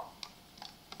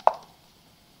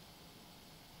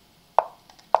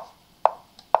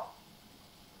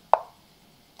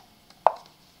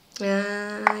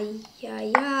 Ay.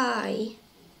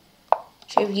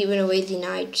 Should have given away the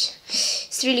knight.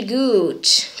 It's really good,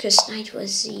 because knight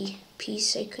was the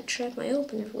piece I could trap my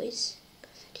opponent with.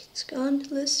 It's gone.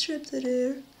 Less trap the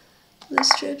air.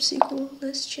 Less traps equal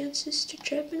less chances to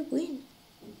trap and win.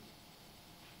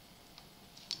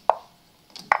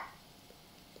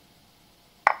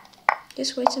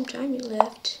 Guess quite some time you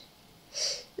left.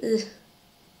 Ugh.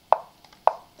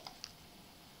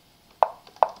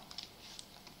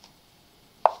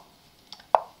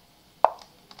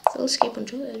 If I'll escape on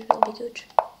draw, that will be good.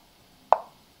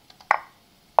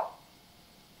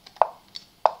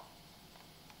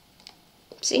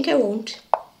 Think I won't.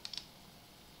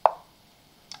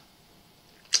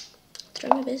 Try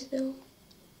my best though.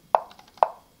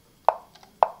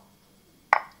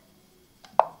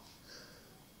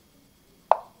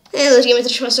 Let's give it a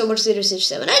try over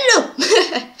 067. I don't know.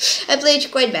 I played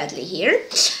quite badly here.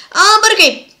 But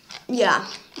okay. Yeah,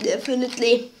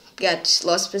 definitely got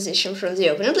lost position from the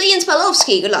opener. Play against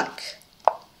Palovsky. Good luck.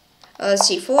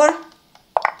 C4.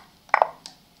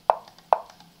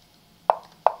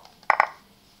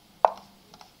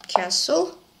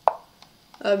 Castle.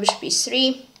 Bishop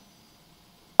e3.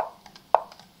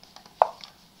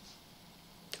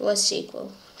 Was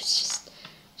equal. Just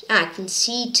I can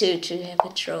see to have a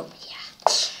draw.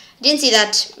 Yeah, didn't see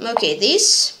that. Okay,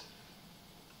 this.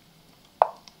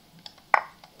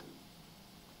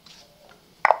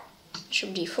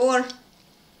 Bishop d4.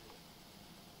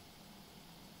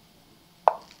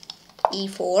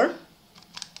 e4.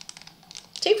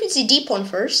 Take with the d pawn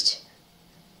first.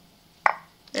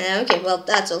 Okay, well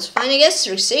that's also fine, I guess.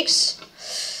 Rook 6.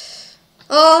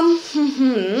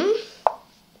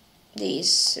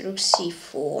 This rook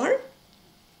c4.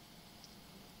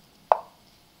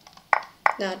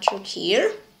 That rook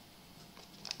here.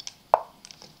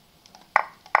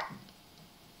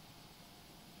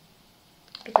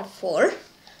 Rook f4.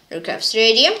 Rook f3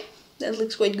 idea. That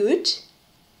looks quite good.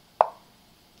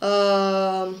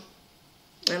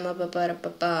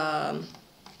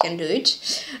 Can do it.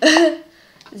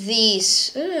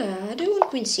 These. I don't want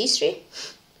queen c3.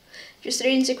 Just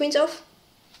trading the queens off.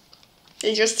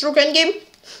 It's just rook endgame.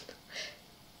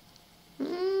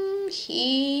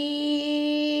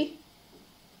 He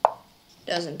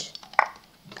doesn't.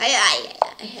 I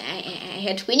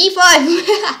had queen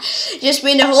e5. Just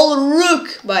win the whole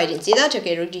rook, but I didn't see that.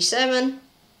 Okay, rook d7.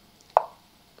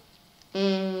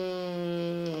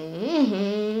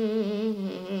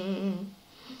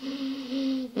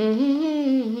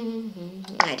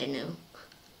 I don't know.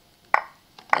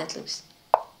 That looks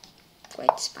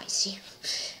quite spicy.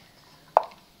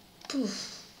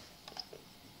 Poof.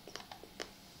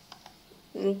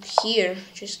 Rook here,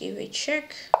 just give a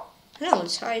check. Now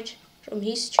let's hide from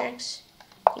his checks.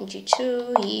 King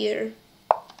g2 here,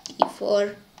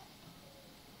 e4,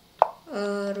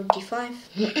 rook d5.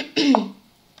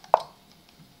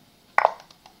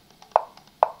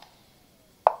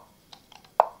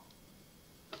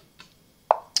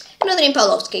 Another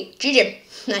Impalovsky. GG.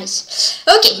 Nice.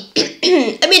 Okay.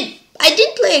 I mean, I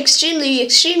didn't play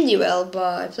extremely well,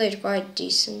 but I played quite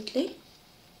decently,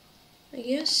 I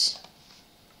guess.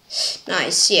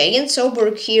 Nice. Yeah, against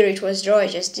Soberg here it was draw. I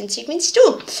just didn't see queens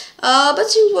too.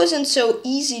 But it wasn't so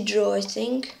easy draw, I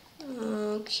think.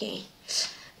 Okay.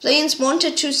 Planes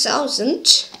wanted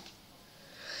 2000.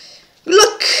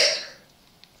 Look!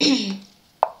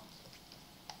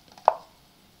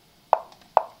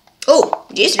 Oh,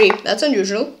 G3, that's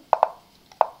unusual.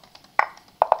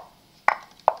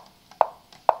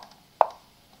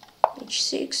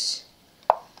 H6.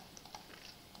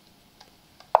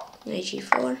 Knight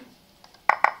G4.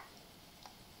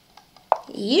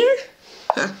 Here?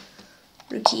 Huh.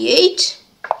 Rook E8.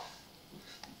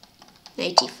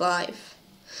 Knight E5.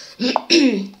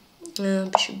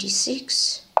 Bishop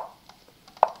D6.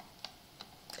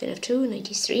 Queen F2, Knight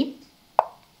E3.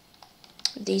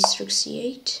 This Rook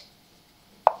C8.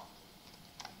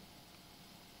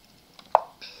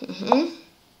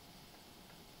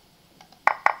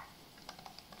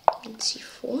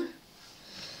 C4.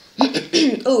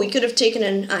 Oh, we could have taken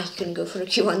an... he couldn't go for a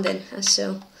Q1 then.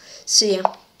 So yeah.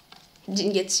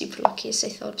 Didn't get super lucky as I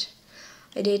thought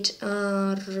I did.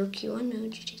 Rook Q1, no,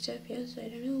 G takes up, yes, I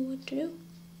don't know what to do.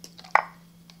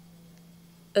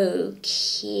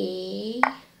 Okay.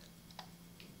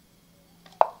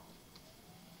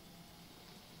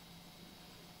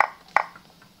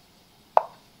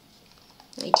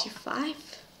 Knight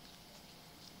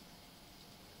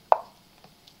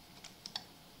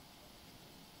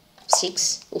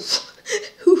 6. Oof.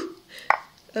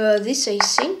 This I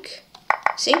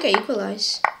think I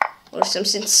equalize. Or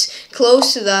something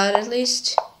close to that at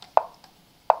least.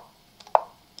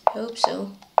 I hope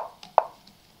so.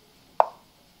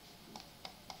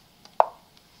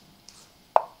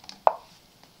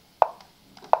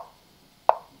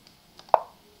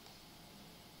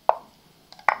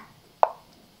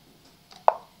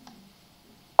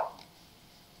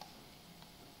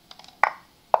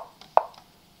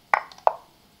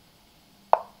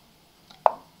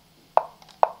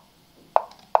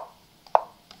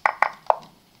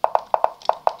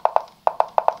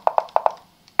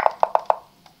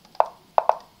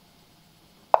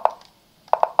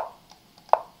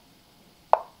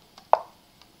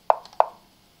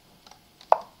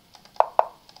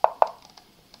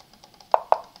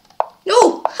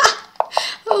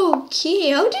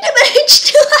 Okay, how did I manage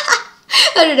to...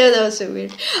 I don't know, that was so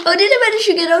weird. How did I manage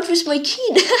to get out with my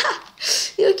king?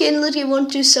 Okay, and let him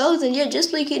want 2000, yeah,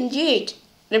 just like in G8.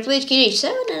 And I played king H7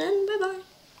 and then bye-bye.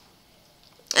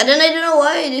 And then I don't know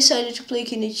why I decided to play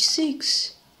king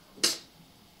H6.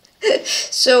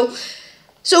 So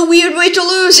weird way to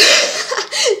lose.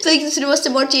 Playing this was the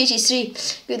Marty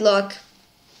H3. Good luck.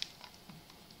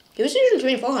 It was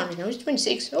usually 2400, now it's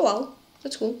 26. Oh wow,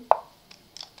 that's cool.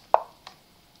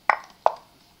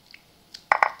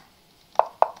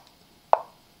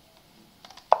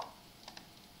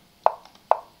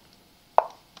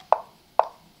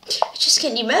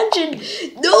 Can you imagine?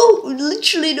 No,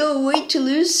 literally no way to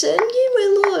lose. And game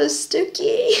I lost.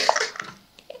 Okay.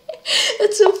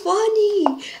 That's so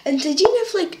funny. And I didn't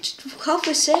have like half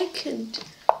a second.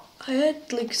 I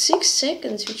had like 6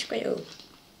 seconds, which I...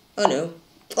 Oh no.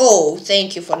 Oh,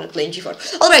 thank you for not playing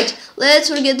G4. Alright, let's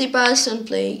forget the past and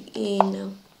play in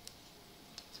now.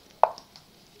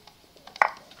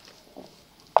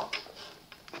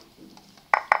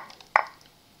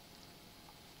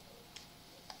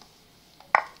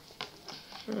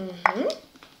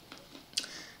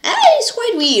 It's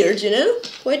quite weird, you know?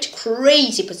 Quite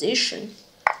crazy position.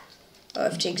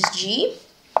 F takes G.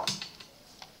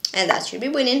 And that should be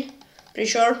winning. Pretty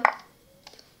sure.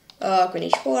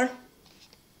 Queen H4.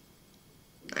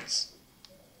 Nice.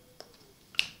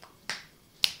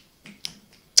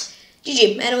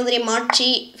 GG. And on the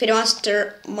Marty,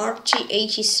 Grandmaster Marty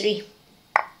H3.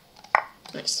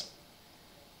 Nice.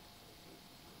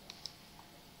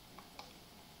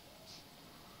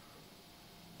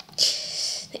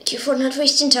 Thank you for not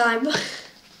wasting time.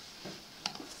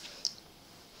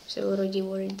 So already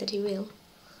worried that he will.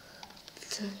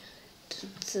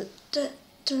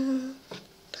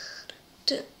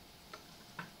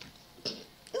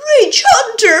 Rage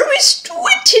Hunter with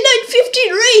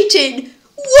 2950 rating!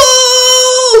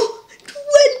 Whoa!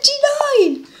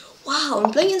 29! Wow,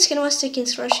 I'm playing against Grandmaster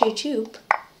against Russia YouTube.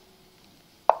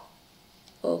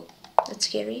 Oh, that's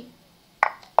scary.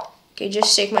 Okay,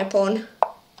 just take my pawn.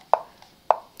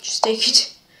 Just take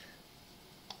it.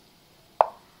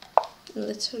 And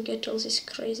let's forget all this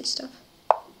crazy stuff.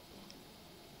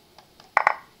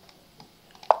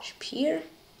 Bishop here.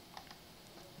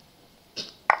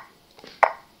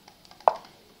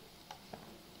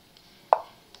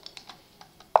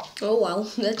 Oh wow,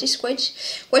 that is quite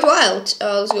wild.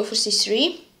 Let's go for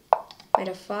C3. Knight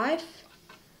F5.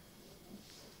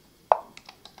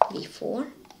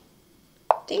 B4.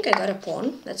 I think I got a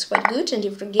pawn. That's quite good. And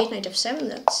if we get Knight F7,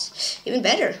 that's even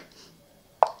better.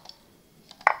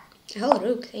 Hello,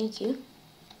 rook, thank you.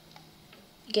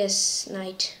 Guess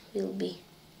knight will be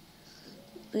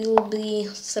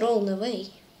thrown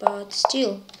away, but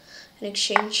still, an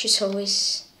exchange is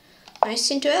always nice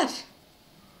into f.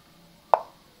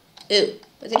 Oh,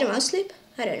 but did a mouse slip?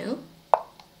 I don't know.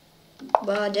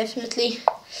 But definitely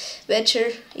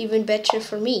better, even better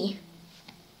for me.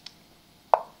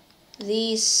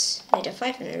 These knight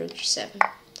f5 and a rook g7.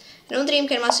 And on Dream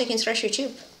Grandmaster can thrash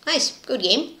YouTube. Nice, good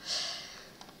game.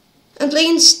 I'm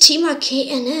playing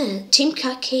PeshkaCh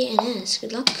KNS.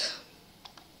 Good luck.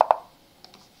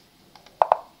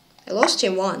 I lost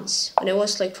him once when I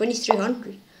was like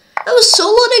 2300. That was so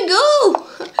long ago.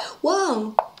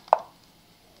 Wow.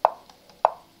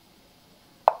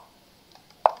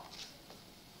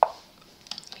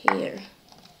 Here,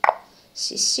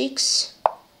 c6,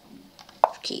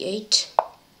 e8.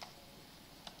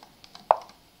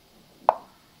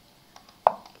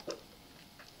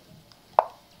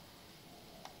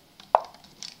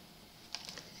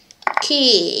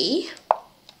 Okay.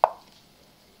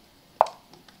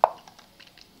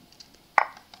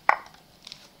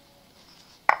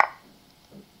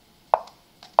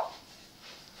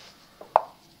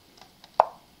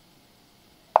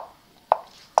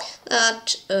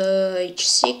 That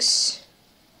h6.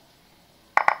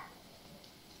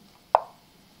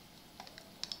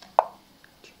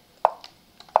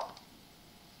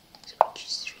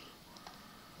 H3.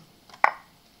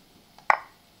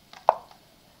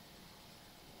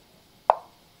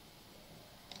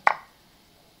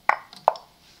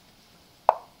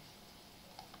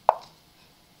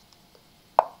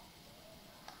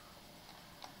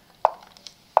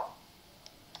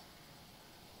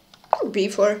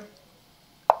 b4.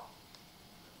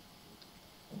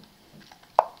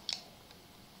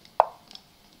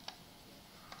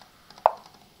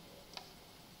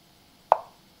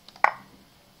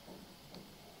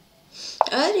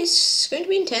 That is going to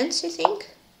be intense, I think.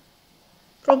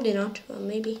 Probably not, well,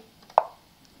 maybe.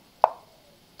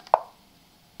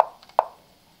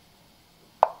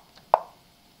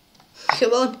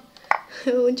 Come on,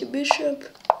 I want a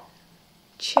bishop.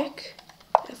 Check.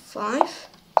 f5.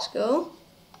 Let's go.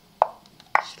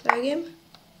 Slag him.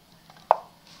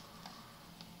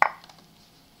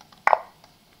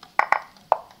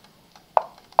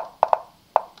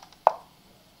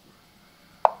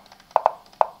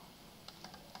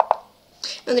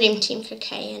 On the Dream Team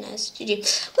KNS. GG.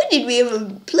 When did we ever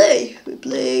play? We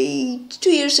played 2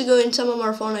 years ago in Summer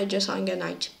Marathon. I just hung a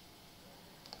night.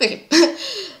 Okay.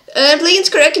 Playing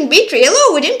Correct in B3.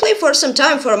 Hello, we didn't play for some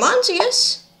time. For a month, I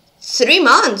guess? 3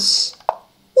 months.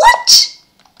 What?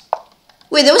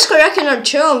 Wait, that was Correct in our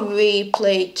show. We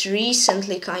played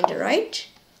recently, kinda, right?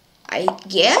 I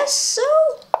guess so?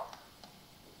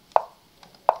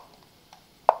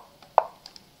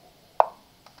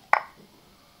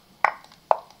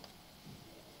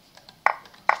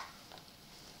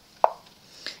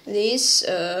 This,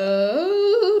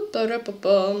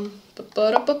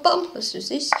 let's do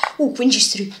this. Oh, Queen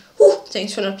G3. Oh,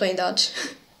 thanks for not playing that.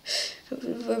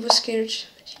 I was scared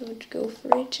that you would go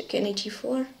for it. Okay, knight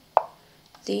e4.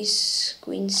 This,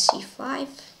 Queen C5.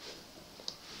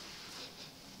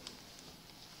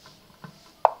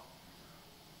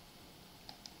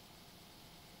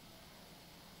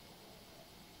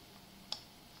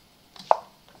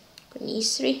 Queen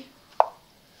E3.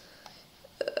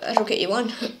 Rook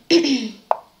E1.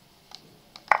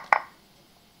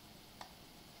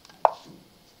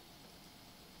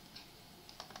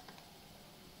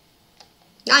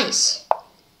 Nice.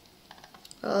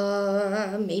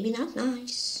 Maybe not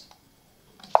nice.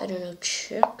 I don't know.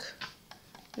 Check.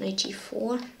 Knight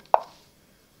e4.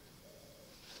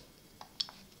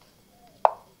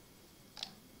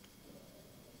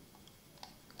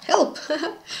 Help!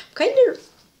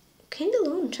 kinda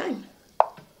long time.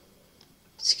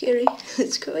 Scary.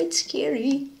 It's quite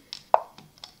scary.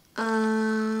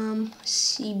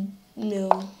 See,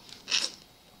 no.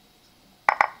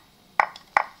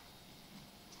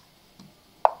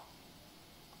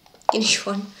 Finish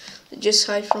one. Just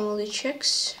hide from all the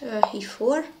checks.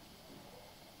 E4.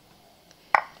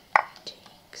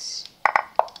 Takes.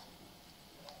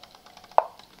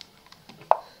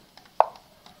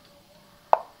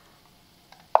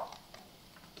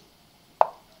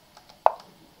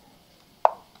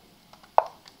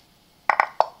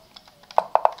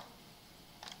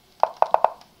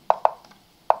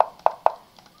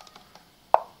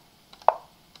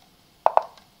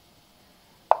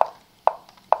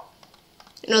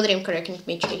 Another incorrect in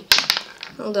Dmitry.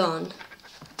 Hold on.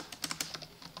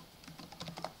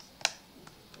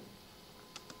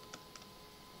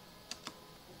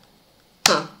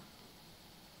 Huh.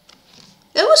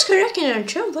 That was was correct in our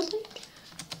jump, wasn't it?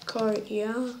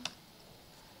 Yeah.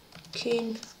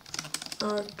 King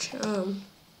Archam.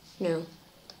 No.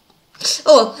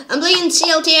 Oh, I'm playing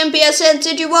CLTM PSN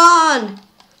 31.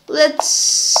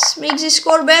 Let's make this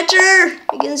score better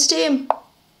against him.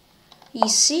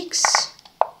 E6.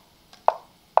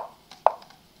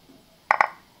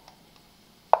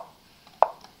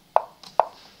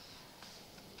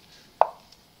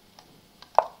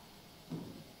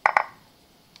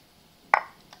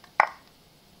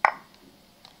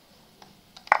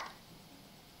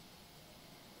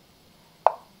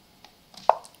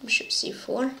 Bishop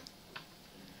C4.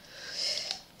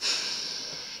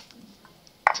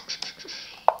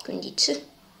 Queen D2.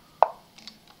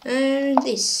 And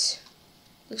this.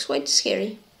 Looks quite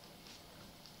scary.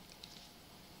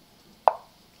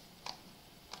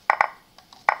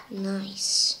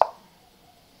 Nice.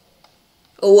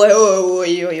 Oh,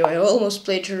 I almost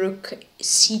played rook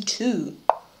C2.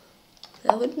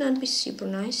 That would not be super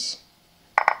nice.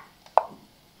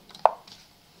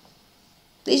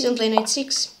 Please don't play knight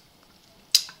 6.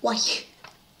 Why?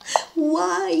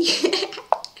 Why?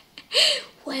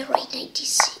 Why right knight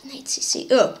D6? Knight C6.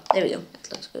 Oh, there we go.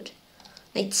 That looks good.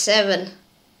 Knight 7.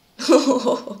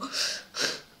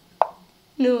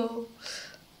 No.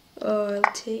 Oh,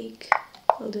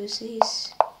 I'll do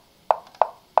this.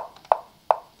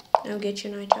 I'll get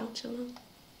your knight out somehow.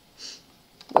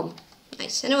 Boom.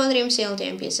 Nice. And I want to MCL to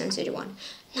MPSN 31.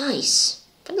 Nice.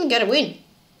 I didn't get a win.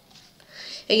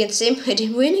 Against him. I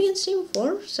didn't win against him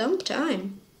for some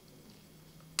time.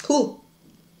 Cool.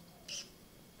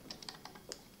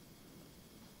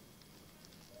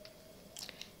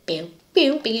 Pew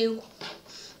pew pew.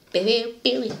 Pew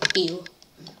pew pew.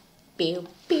 Pew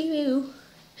pew.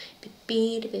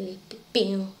 Pew pew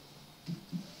pew.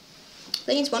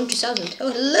 Lanes 1 2000.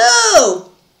 Oh,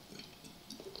 hello!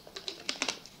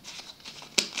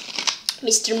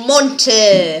 Mr.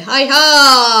 Monte!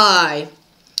 Hi!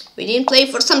 We didn't play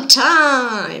for some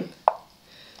time.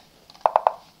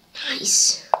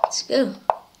 Nice. Let's go.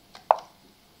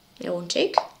 I won't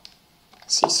take.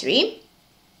 C3.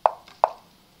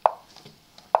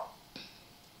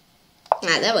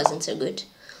 Ah, that wasn't so good.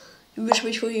 You wish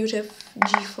me for you to have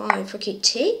G5. Okay,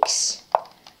 takes.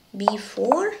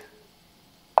 B4.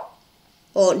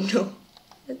 Oh no.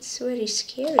 That's very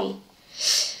scary.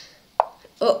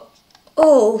 Oh.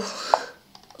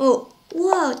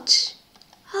 What?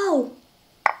 How?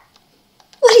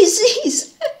 What is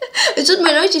this? I thought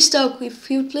my knight is stuck. If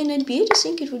he would play knight b8, I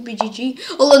think it would be GG.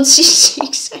 All on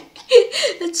c6.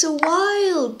 That's so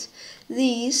wild.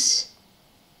 These.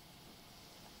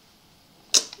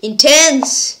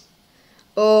 Intense.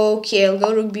 Okay, I'll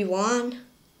go rook b1.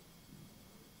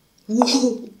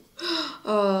 Whoa.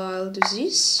 I'll do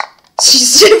this.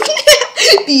 c7.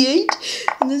 b8.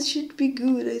 And that should be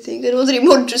good, I think. I don't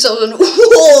remote 2000.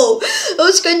 Whoa! That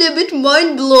was kind of a bit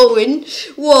mind-blowing.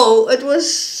 Whoa, it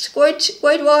was quite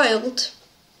wild.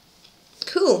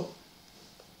 Cool.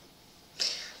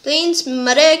 Plains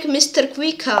Marek, Mr.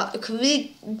 Kwitska.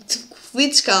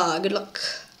 Good luck.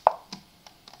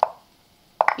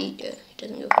 He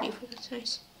doesn't go for d4. That's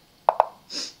nice.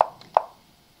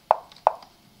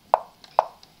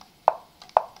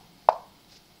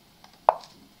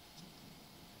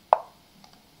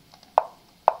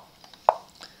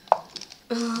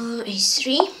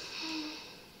 A3.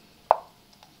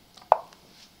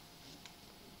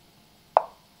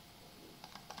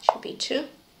 Should be 2.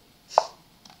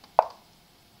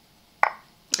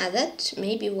 Ah, that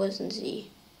maybe wasn't the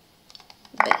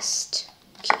best.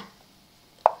 Okay.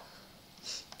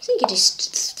 I think it is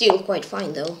still quite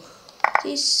fine though.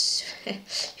 This,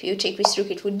 if you take this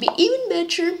rook, it would be even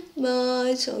better, but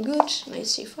it's all good. Knight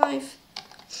c5.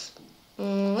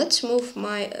 Let's move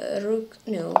my rook.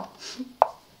 No.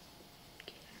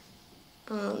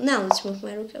 Now let's move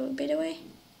my rook a bit away.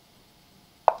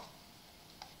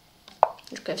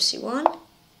 Rook f1.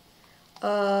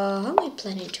 How am I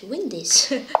planning to win this?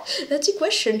 That's a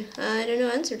question I don't know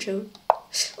answer to.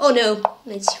 Oh no,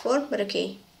 knight c4, but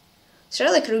okay. Try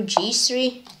like rook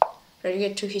g3. Try to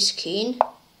get to his king.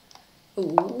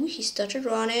 Ooh, he started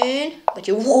running. But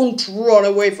you won't run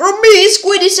away from me,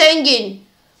 Squid is hanging!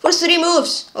 For 3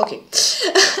 moves! Okay.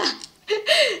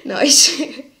 Nice.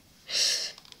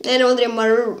 And Andre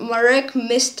Marek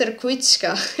Mr.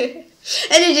 Kwitska.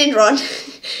 And he didn't run.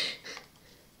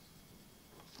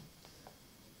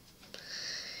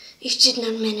 He did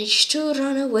not manage to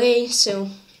run away, so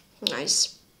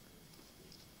nice.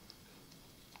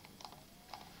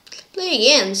 Play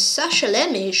again, Sasha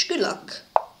Lemish, good luck.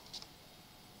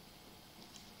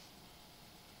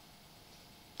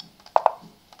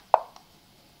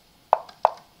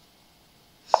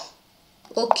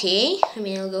 Okay, I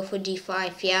mean, I'll go for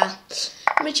d5, yeah.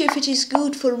 I'm not sure if it is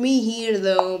good for me here,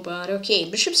 though, but okay.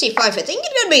 Bishop c5, I think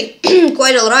it could be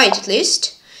quite alright, at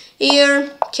least.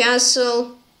 Here,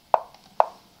 castle.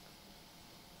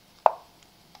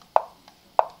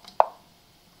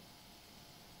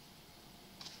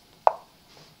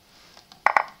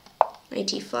 Knight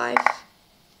e5.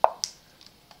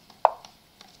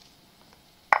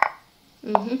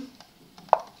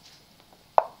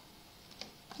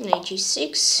 Knight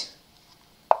g6.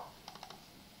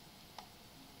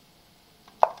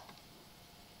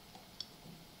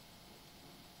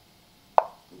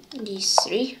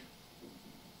 d3.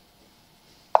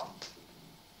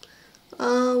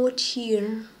 What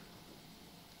here?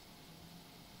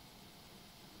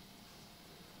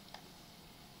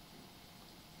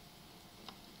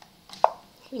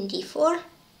 Queen d4.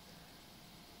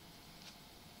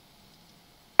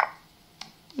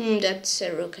 That's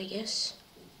a rook, I guess.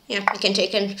 Yeah, I can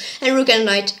take and rook and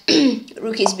knight.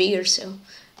 Rook is bigger, so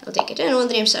I'll take it. And on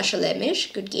the name Sasha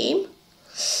Lemish. Good game.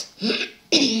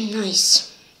 Nice.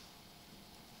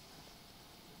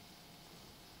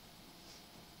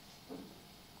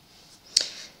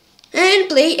 And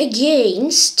play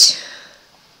against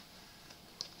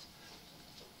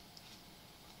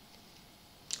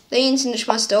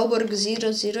International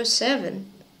Grandmaster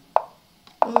 007.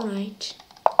 Alright.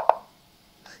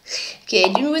 Okay,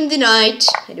 I didn't win the knight.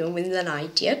 I don't win the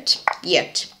knight yet.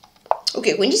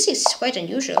 Okay, queen d6 is quite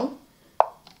unusual.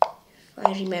 If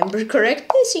I remember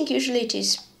correctly, I think usually it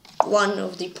is one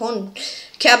of the pawn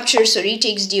captures, or e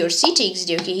takes d or c takes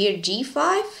d. Okay, here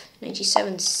g5,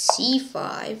 97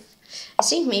 c5. I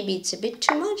think maybe it's a bit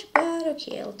too much, but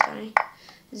okay, I'll try.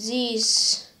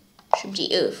 This should be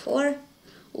e4.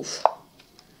 Oof.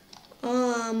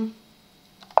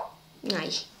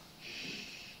 Nice.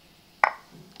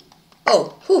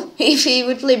 Oh, if he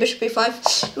would play bishop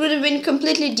a5, it would have been a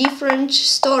completely different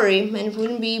story, and it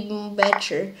wouldn't be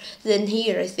better than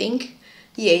here, I think.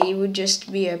 Yeah, he would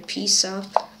just be a piece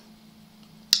up.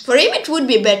 For him, it would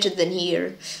be better than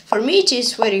here. For me, it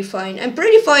is very fine. I'm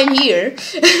pretty fine here.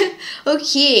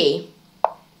 Okay.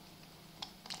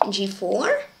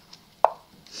 g4.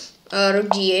 Rook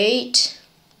g8.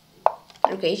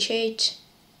 Rook h8.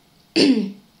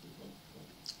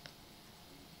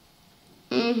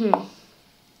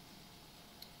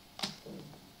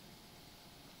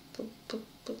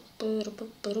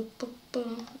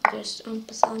 Just en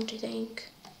passant, I think.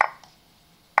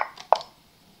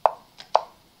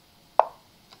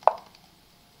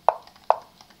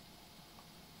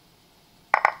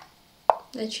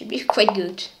 That should be quite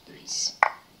good. Nice.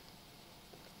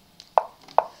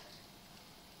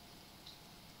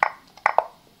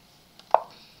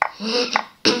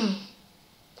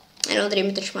 Another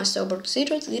International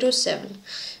Grandmaster 007.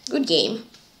 Good game.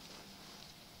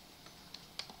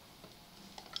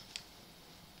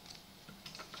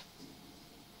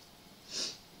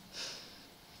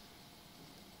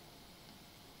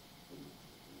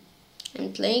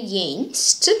 And play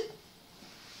against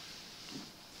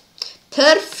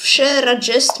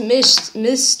PeshkaCh.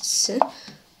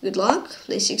 Good luck.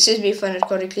 Play 6s if I not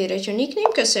correctly read your nickname,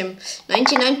 because I'm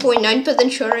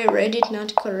 99.9% sure I read it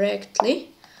not correctly.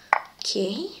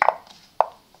 Okay.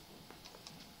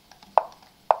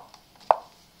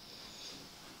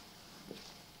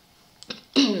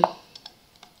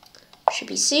 Should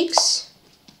be 6.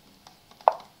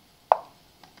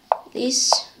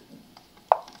 This.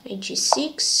 Knight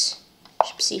g6.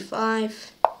 Bishop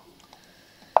c5.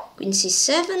 Queen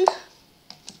c7.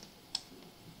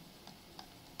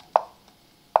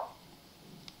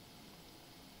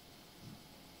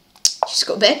 Just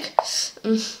go back.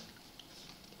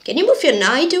 Can you move your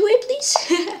knight away, please?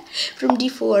 From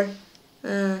d4.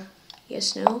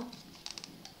 Yes, no.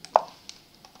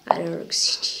 I don't rook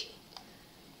c.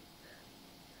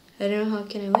 I don't know how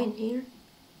can I win here.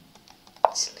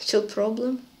 It's a little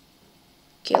problem.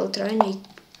 Okay, I'll try and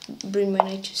bring my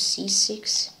knight to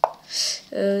c6.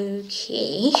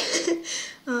 Okay.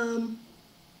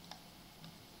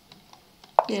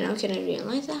 Yeah, now can I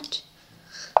realize that?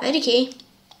 Right, okay.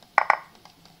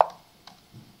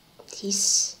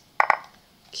 This.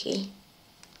 Okay.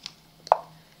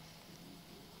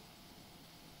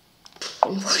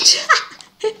 And what?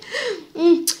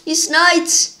 His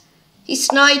knights.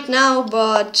 His knight now,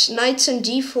 but knights on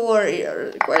d4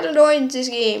 are quite annoying in this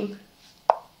game.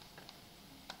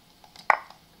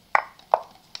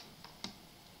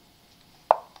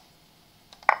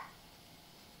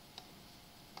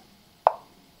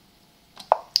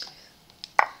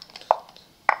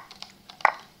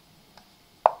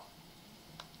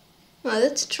 Oh,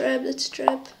 that's a trap, that's a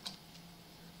trap.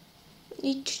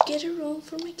 Need to get a roll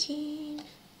for my king.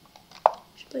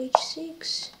 Just play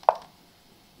h6.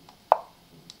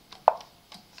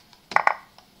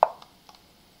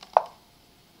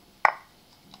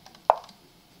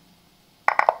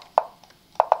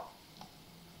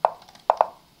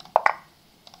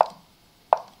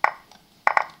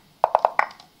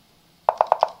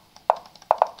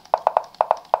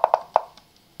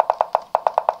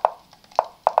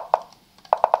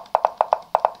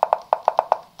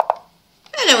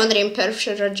 Wondering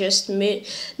Persia are just Mr.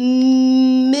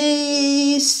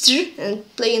 and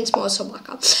playing small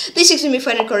Sobaka. This is if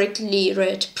I correctly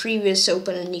read previous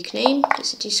opponent nickname,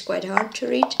 because it is quite hard to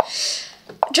read.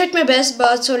 I tried my best,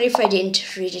 but sorry if I didn't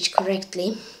read it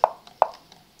correctly.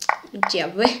 But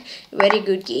yeah, very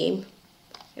good game.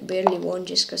 I barely won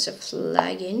just because of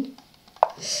lagging.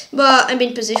 But I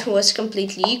mean, position was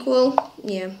completely equal.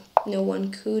 Yeah, no one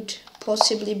could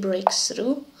possibly break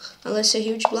through unless a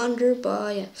huge blunder,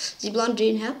 but yeah, the blunder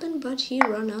didn't happen, but he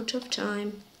ran out of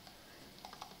time.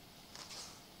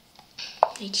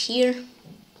 Right here.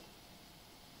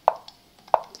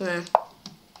 I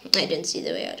didn't see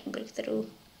the way how to break through.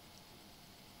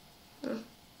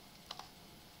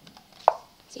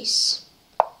 This.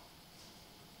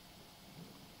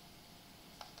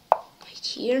 Right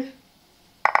here.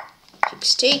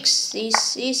 Six takes,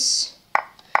 this is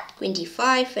queen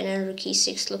d5, and then rook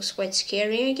e6 looks quite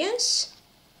scary, I guess.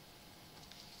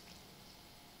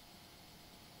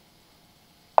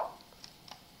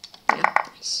 Yeah,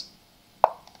 nice.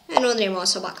 And Andrei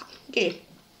Sobaka. GG.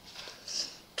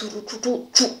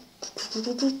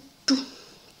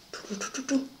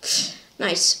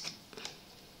 Nice.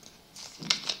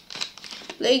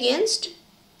 Play against.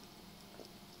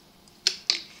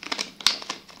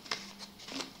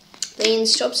 Playing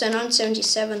stops at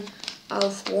 177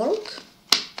 of work.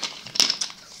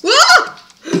 Ah!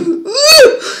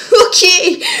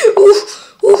 Okay.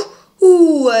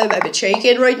 I'm a bit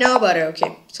shaken right now, but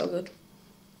okay, it's all good.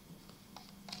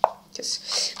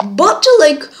 Yes. But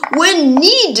like when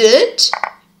needed,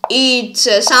 it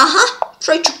says,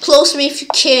 try to close me if you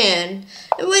can.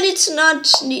 And when it's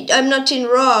not, I'm not in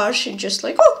rush. It's just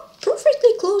like,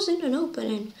 perfectly closing and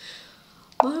opening.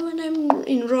 But when I'm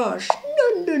in rush,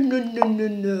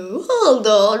 no. Hold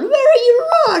on, where are you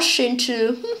rushing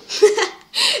to?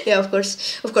 Yeah, of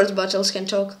course, battles can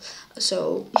talk.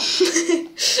 So,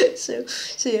 so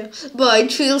yeah. But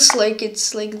it feels like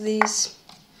it's like this.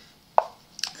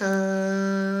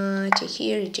 Take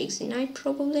here, he takes the knight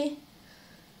probably.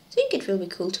 I think it will be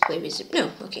cool to play with it.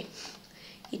 No, okay.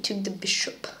 He took the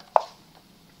bishop.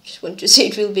 Just want to say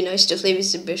it will be nice to play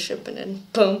with the bishop and then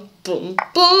boom, boom,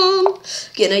 boom.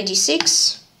 Again, knight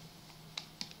d6.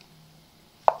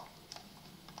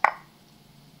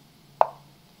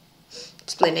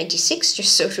 Let's play knight d6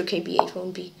 just so rook ab8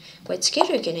 won't be quite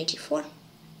scary. Again, knight d4.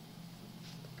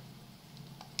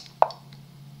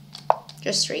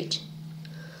 Just straight.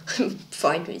 I'm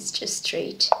fine with just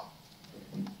straight.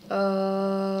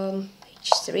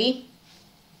 h3.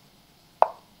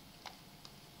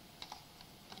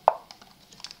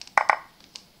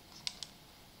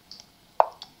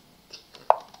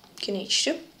 King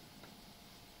h2.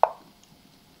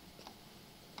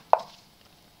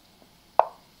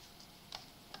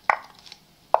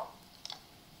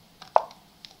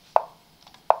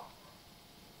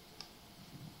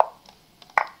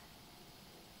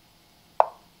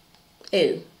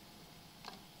 Oh.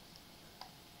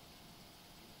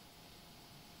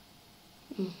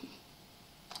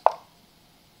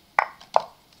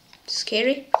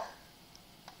 Scary.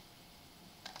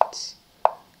 It's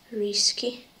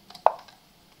risky.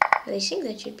 But I think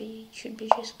that should be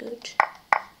just good.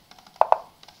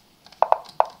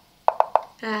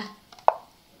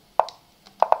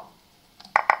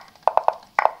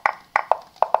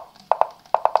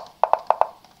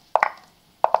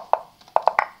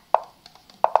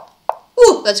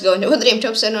 Let's go. No dream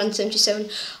top 777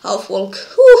 half walk.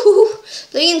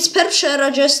 The Ins Persia are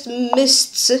just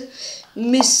missed.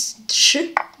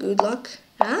 Good luck.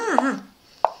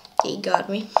 He got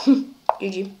me.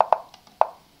 GG.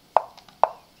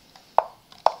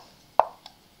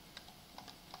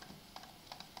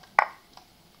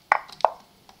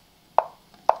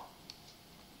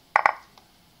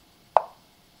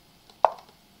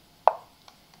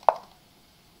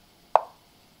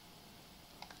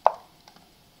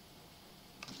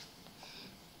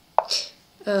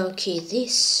 Okay,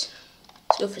 this.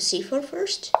 Let's go for c4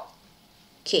 first.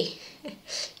 Okay.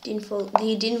 Didn't fall.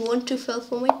 He didn't want to fall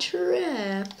for my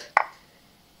trap.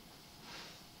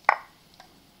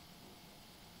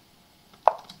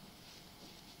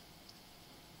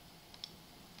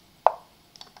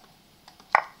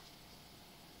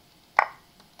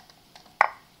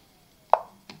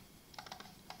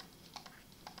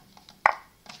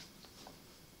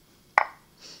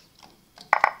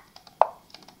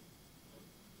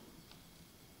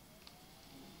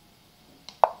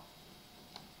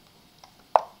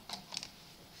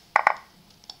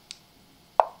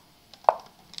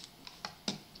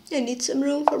 I need some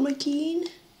room for my king.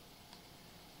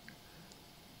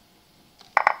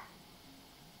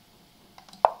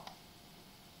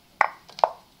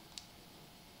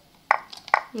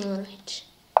 Alright,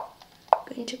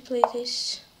 going to play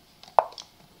this.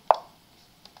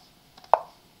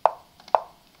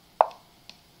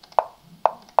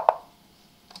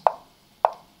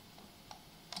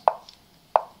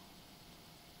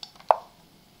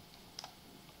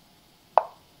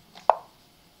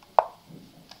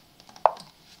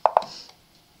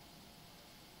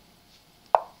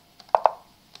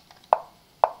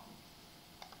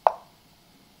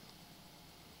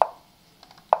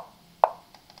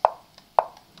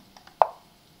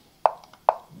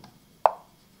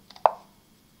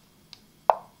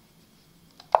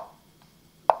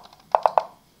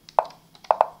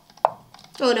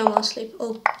 Oh, no, I'm asleep.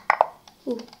 Oh.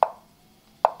 Ooh.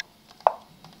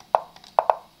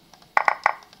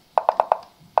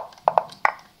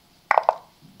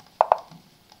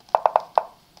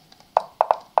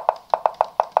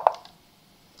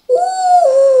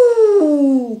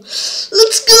 Ooh.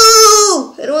 Let's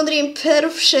go! En André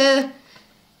Perfsche.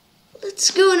 Let's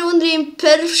go, and André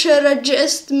Perfsche. I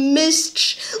just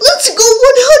missed. Let's go!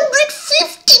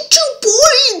 152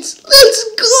 points! Let's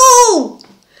go!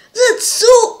 That's so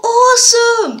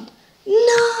awesome!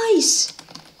 Nice!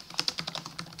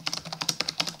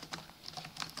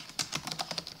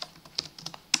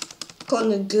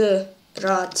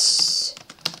 Congrats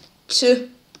to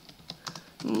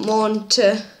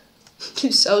Monte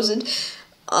 2000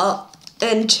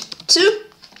 and 2.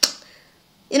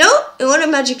 You know, you want a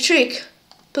magic trick?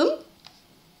 Boom,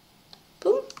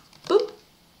 boom, boom.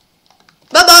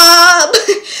 Ba-ba!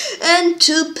 And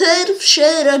to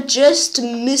Perfsche, I just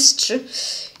missed.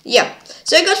 Yeah,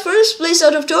 so I got first place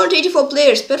out of 284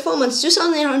 players. Performance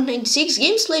 2,896,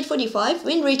 games played 45,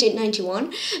 win rate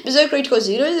 891, berserk rate was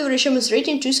 0, the resilience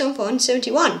rating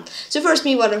 2,471. So first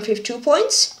me 152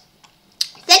 points.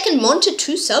 Second Monte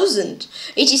 2000,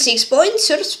 86 points.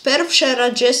 Third Perfsche, I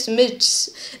just missed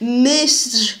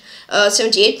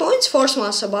 78 points. Fourth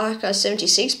Masabaka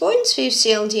 76 points. Fifth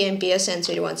CLT MPSN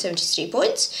 21 73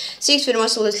 points. Sixth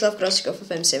Master Lislav Krasikov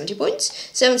FM 70 points.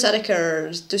 Seventh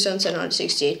Sadekar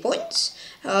 2768 points.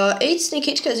 Eighth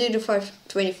Nikitka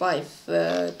 0525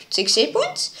 68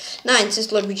 points. Ninth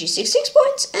is Lord BG 66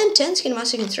 points. And 10th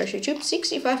Kinemaster Construction Tube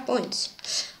 65 points.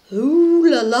 Ooh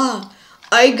la la!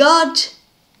 I got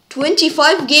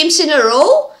 25 games in a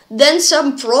row, then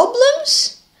some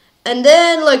problems, and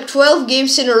then like 12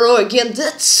 games in a row again.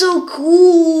 That's so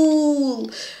cool!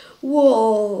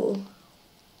 Whoa!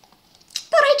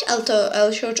 Alright,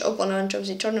 I'll show top 100 of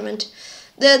the tournament.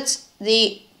 That's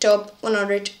the top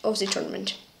 100 of the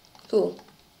tournament. Cool.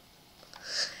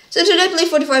 So today I played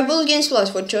 45 bull games plus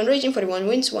 42 rating, 41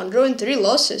 wins, 1 draw and 3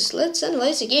 losses. Let's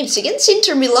analyze the games. Against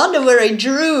Inter Milan where I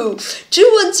drew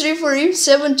 2-1-3 for him,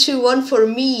 7-2-1 for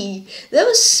me. That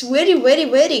was very, very,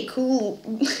 very cool.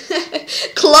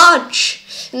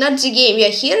 Clutch. And that's the game. Yeah,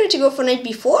 here I had to go for knight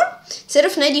b4. Instead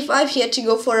of knight d5, he had to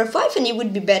go for f5 and it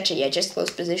would be better. Yeah, just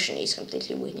close position. He's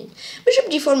completely winning. Bishop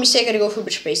d4 mistake, I had to go for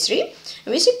bishop a3.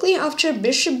 And basically after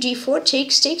bishop d4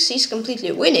 takes, he's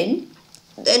completely winning.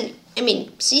 Then I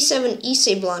mean, c7,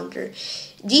 e6 blunder.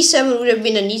 d7 would have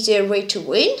been an easier way to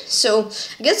win, so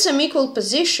I got some equal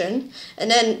position, and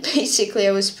then basically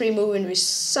I was pre-moving with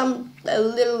a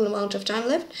little amount of time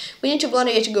left. We need to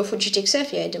blunder, I had to go for g takes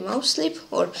f, yeah, the mouse sleep,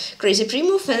 or crazy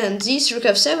pre-move, and then this, rook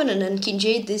f7, and then king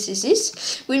g8, this is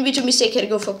this. Queen b2 mistake, I had to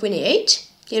go for queen a8,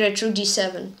 here I drew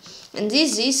d7, and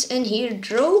this, and here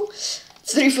draw,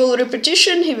 3 full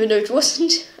repetition, even though it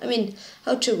wasn't, I mean,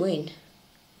 how to win?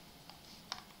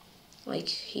 Like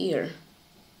here.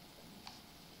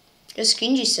 Just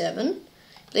queen g7.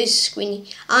 Plays queen.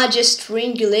 Just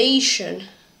triangulation.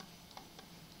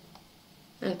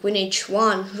 And queen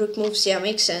h1. Rook moves, yeah,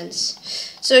 makes sense.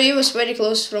 So he was very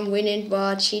close from winning,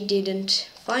 but he didn't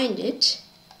find it.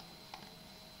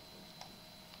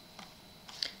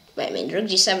 But I mean, rook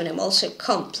g7, I'm also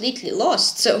completely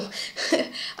lost, so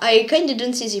I kinda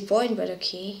don't see the point, but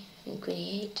okay. And queen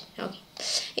e8. Okay.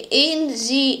 In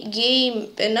the game,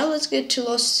 and now let's get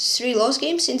to 3 lost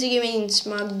games. In the game against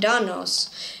McDonald's.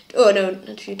 Oh no,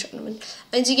 not free tournament.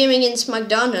 In the game against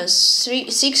McDonald's,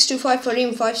 6-2-5 for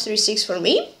him, 5-3-6 for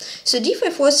me. So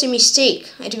d5 was a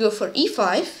mistake. I had to go for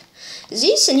e5.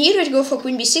 This, and here I had to go for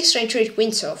queen b6, trying to trade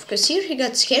queens off. Because here he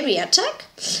got scary attack.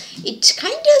 It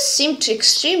kinda seemed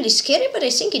extremely scary, but I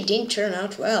think it didn't turn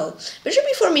out well. Bishop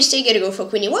b4 mistake, I had to go for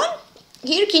queen e1.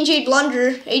 Here king g8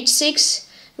 blunder, h6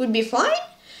 would be fine.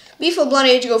 b4 blunder,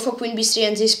 you had to go for queen b3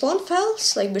 and this pawn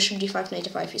fails, like bishop d5, knight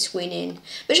f5 is winning.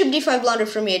 Bishop d5 blunder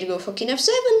from me, you had to go for king f7,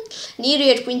 and here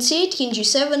you had queen c8, king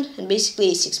g7, and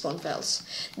basically a6 pawn fails.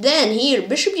 Then here,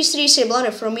 bishop g3 is a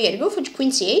blunder from me, you had to go for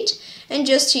queen c8, and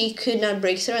just he could not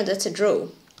break through, and that's a draw.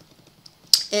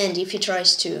 And if he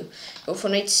tries to go for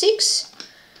knight 6,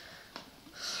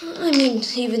 I mean,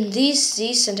 even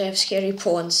this, and I have scary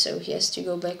pawns, so he has to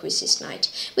go back with his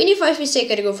knight. Queen e5 mistake,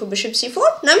 I go for bishop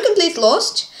c4. Now I'm completely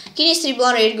lost. King e3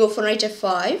 blunder, I go for knight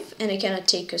f5, and I cannot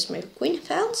take because my queen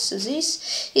fails, so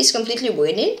this is completely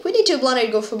winning. Queen e2 blunder, I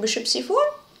go for bishop c4.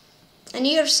 And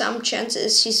here some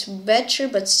chances, he's better,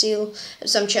 but still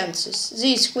some chances.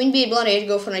 This, queen b8 blunder, I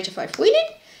go for knight f5, winning.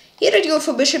 Here I'd go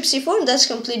for bishop c4, and that's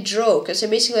complete draw, because I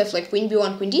basically have like queen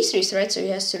b1, queen d3 threat, so he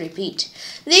has to repeat.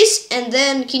 This, and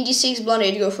then king d6 blunder,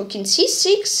 I'd go for king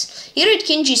c6. Here at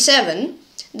king g7,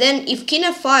 then if king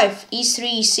f5,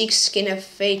 e3, e6, king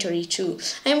f8 or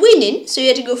e2, I'm winning, so you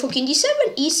had to go for king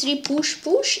d7, e3,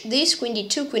 push, this, queen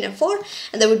d2, queen f4,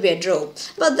 and that would be a draw.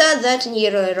 But that, and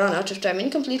here I run out of time.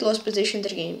 Incomplete lost position, the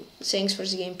game. Thanks for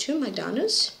the game too,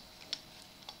 McDonald's.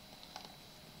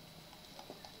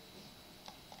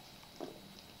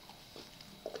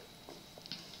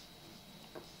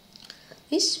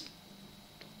 This.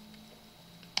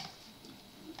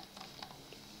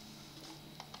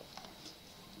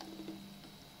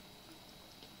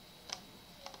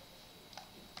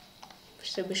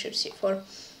 So bishop c4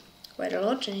 quite a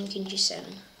lot, and then king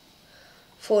g7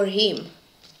 for him.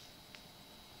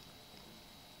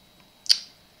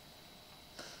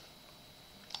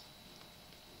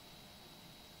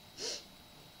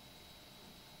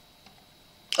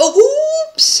 Oh,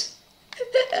 oops!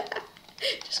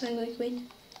 Just going like queen.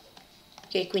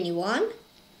 Okay, queen e1,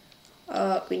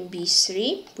 queen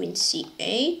b3, queen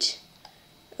c8,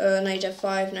 knight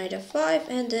f5,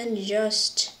 and then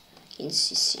just king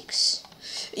c6.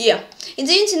 Yeah, in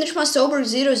the International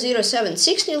Grandmaster 007,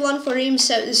 6-1 for him,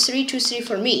 3-2-3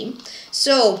 for me.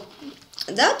 So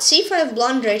that c5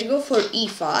 blunder, I go for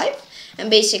e5, and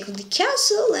basically the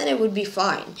castle, and it would be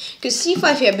fine. Because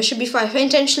c5, yeah, bishop b5, I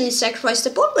intentionally sacrificed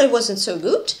the pawn, but it wasn't so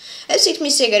good. f6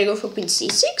 mistake, I go for queen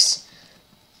c6.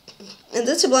 And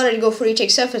that's a blunder to go for e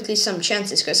takes f, at least some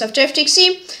chances. Because after f takes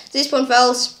c, this pawn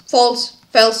falls,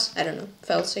 I don't know,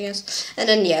 fails, I guess. And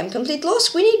then, yeah, I'm complete loss.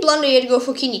 Queen e blunder, I go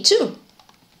for king e2.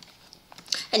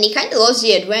 And he kind of lost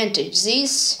the advantage.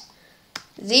 This,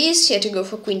 he had to go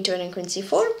for queen 2 and queen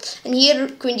c4. And here,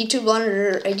 queen d2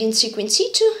 blunder, I didn't see queen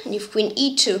c2. And if queen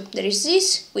e2, there is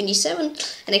this, queen e7,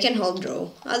 and I can hold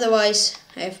draw. Otherwise,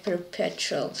 I have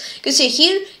perpetual. Because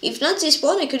here, if not this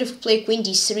pawn, I could have played queen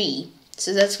d3.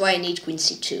 So that's why I need queen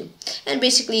c2. And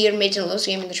basically, you're making a lost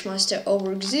game in the Grandmaster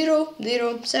over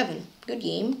 0-0-7. Good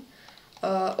game.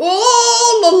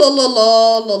 Oh, la la la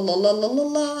la la la la la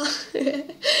la.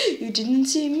 You didn't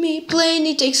see me playing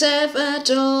it takes f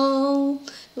at all.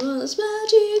 It was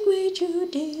magic which you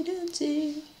didn't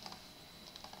see.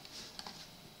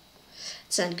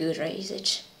 It's not good, right? Is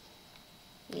it?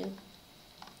 Yeah.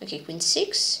 Okay, queen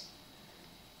 6.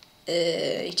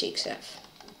 It takes f.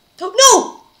 Oh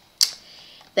no!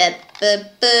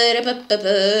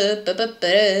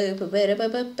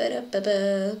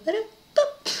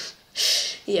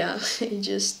 Yeah, I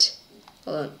just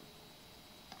hold on.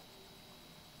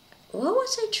 What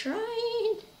was I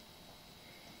trying?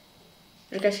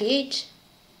 Rook f8.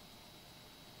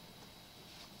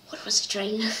 What was I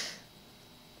trying?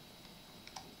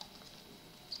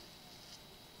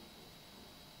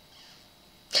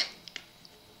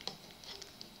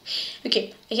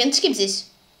 Okay, I can skip this.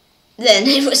 Then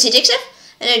it was c takes f,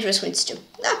 and it was queen c2.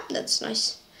 Ah, that's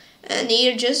nice. And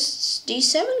here just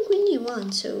d7, queen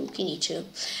d1, so king e2.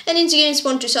 And in the game it's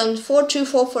 1-2-7,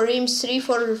 4-2-4 for him,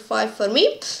 3-4-5 for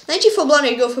me. 94 blunder,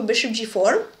 I go for bishop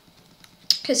g4.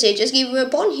 Because I just gave away a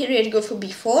pawn. Here I'd go for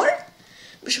b4.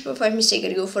 Bishop f5 mistake,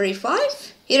 I'd go for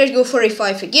a5. Here I'd go for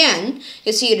a5 again.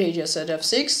 Because here he just had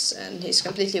f6, and he's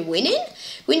completely winning.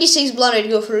 Queen d6 blunder, I'd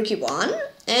go for rook e1.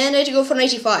 And I'd go for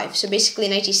knight e5. So basically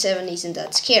knight e7 isn't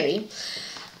that scary.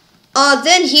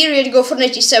 Then here I'd go for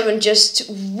knight e7, just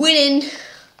winning.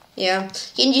 Yeah.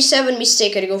 King g7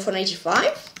 mistake, I'd go for knight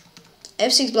e5.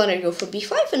 f6 blunder, I'd go for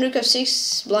b5. And rook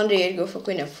f6 blunder, I'd go for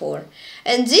queen f4.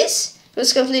 And this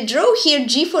was complete draw. Here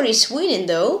g4 is winning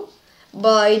though.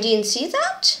 But I didn't see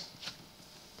that.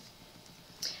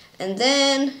 And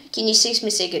then king e6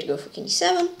 mistake, I'd go for king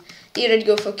e7. Here I'd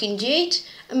go for king g8.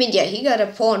 I mean, yeah, he got a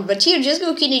pawn, but here just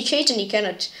go king h8 and he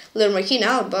cannot lure my king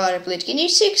out. But I played king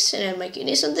h6 and then my king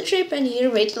is on the trip, and here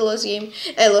wait the lost game.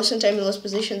 I lost in time in lost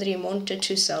position, 3-1 to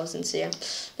 2000. So yeah,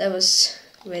 that was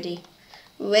very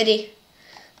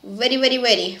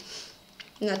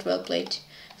Not well played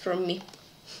from me.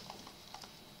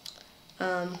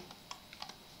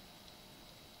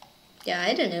 Yeah,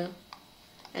 I don't know.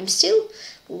 I'm still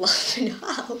laughing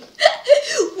out.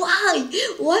 Why?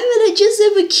 Why would I just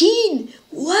have a king?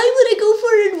 Why would I go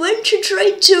for an adventure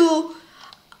trying to...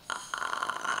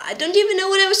 I don't even know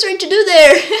what I was trying to do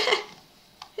there.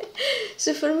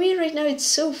 So for me right now it's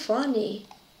so funny.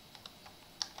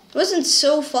 It wasn't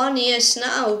so funny as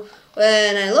now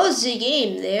when I lost the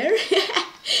game there.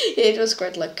 It was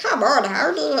quite like, come on,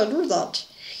 how did I do that?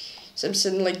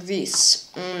 Something like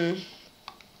this.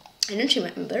 I don't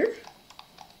remember.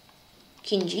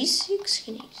 King G6?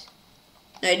 King H6.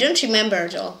 No, I don't remember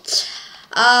at all.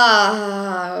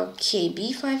 Okay,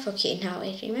 B5. Okay, now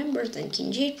I remember. Then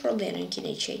King G8 probably, and then King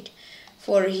H8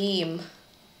 for him.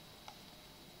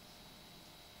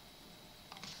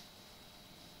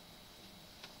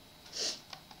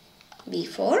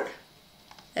 B4,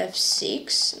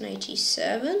 F6,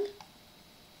 97.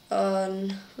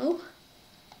 Oh.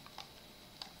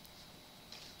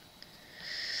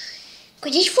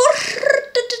 Queen H4.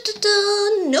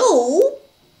 No.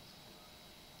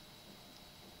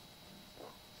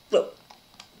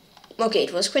 Okay,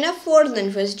 it was Queen F4, then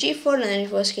it was G4, and then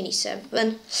it was King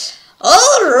E7.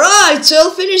 Alright, so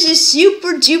I'll finish this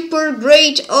super duper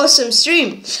great awesome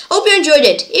stream. Hope you enjoyed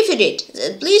it. If you did,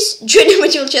 then please join my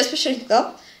channel chess special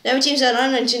club. Now my team's at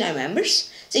 199 members.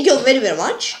 Thank you all very very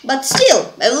much. But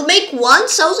still, I will make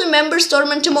 1,000 members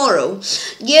tournament tomorrow.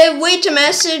 Yeah, wait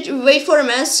for a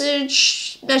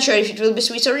message. Not sure if it will be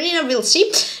Sweet or Nina, we'll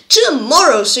see.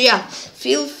 Tomorrow, so yeah.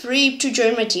 Feel free to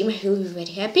join my team, I will be very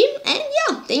happy. And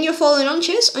yeah, thank you for following on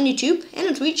chess, on YouTube and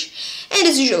on Twitch. And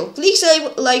as usual, please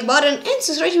click the like button and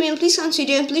subscribe to me, and please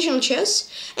consider and please on chess.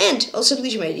 And also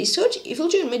please join my Discord. If you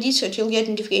join my Discord, you'll get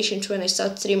notifications when I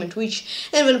start streaming on Twitch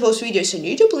and when I post videos on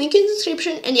YouTube, link in the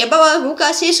description. And yeah, bye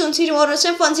bye, see you soon, see you tomorrow,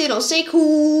 have fun, see you, stay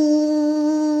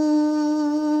cool.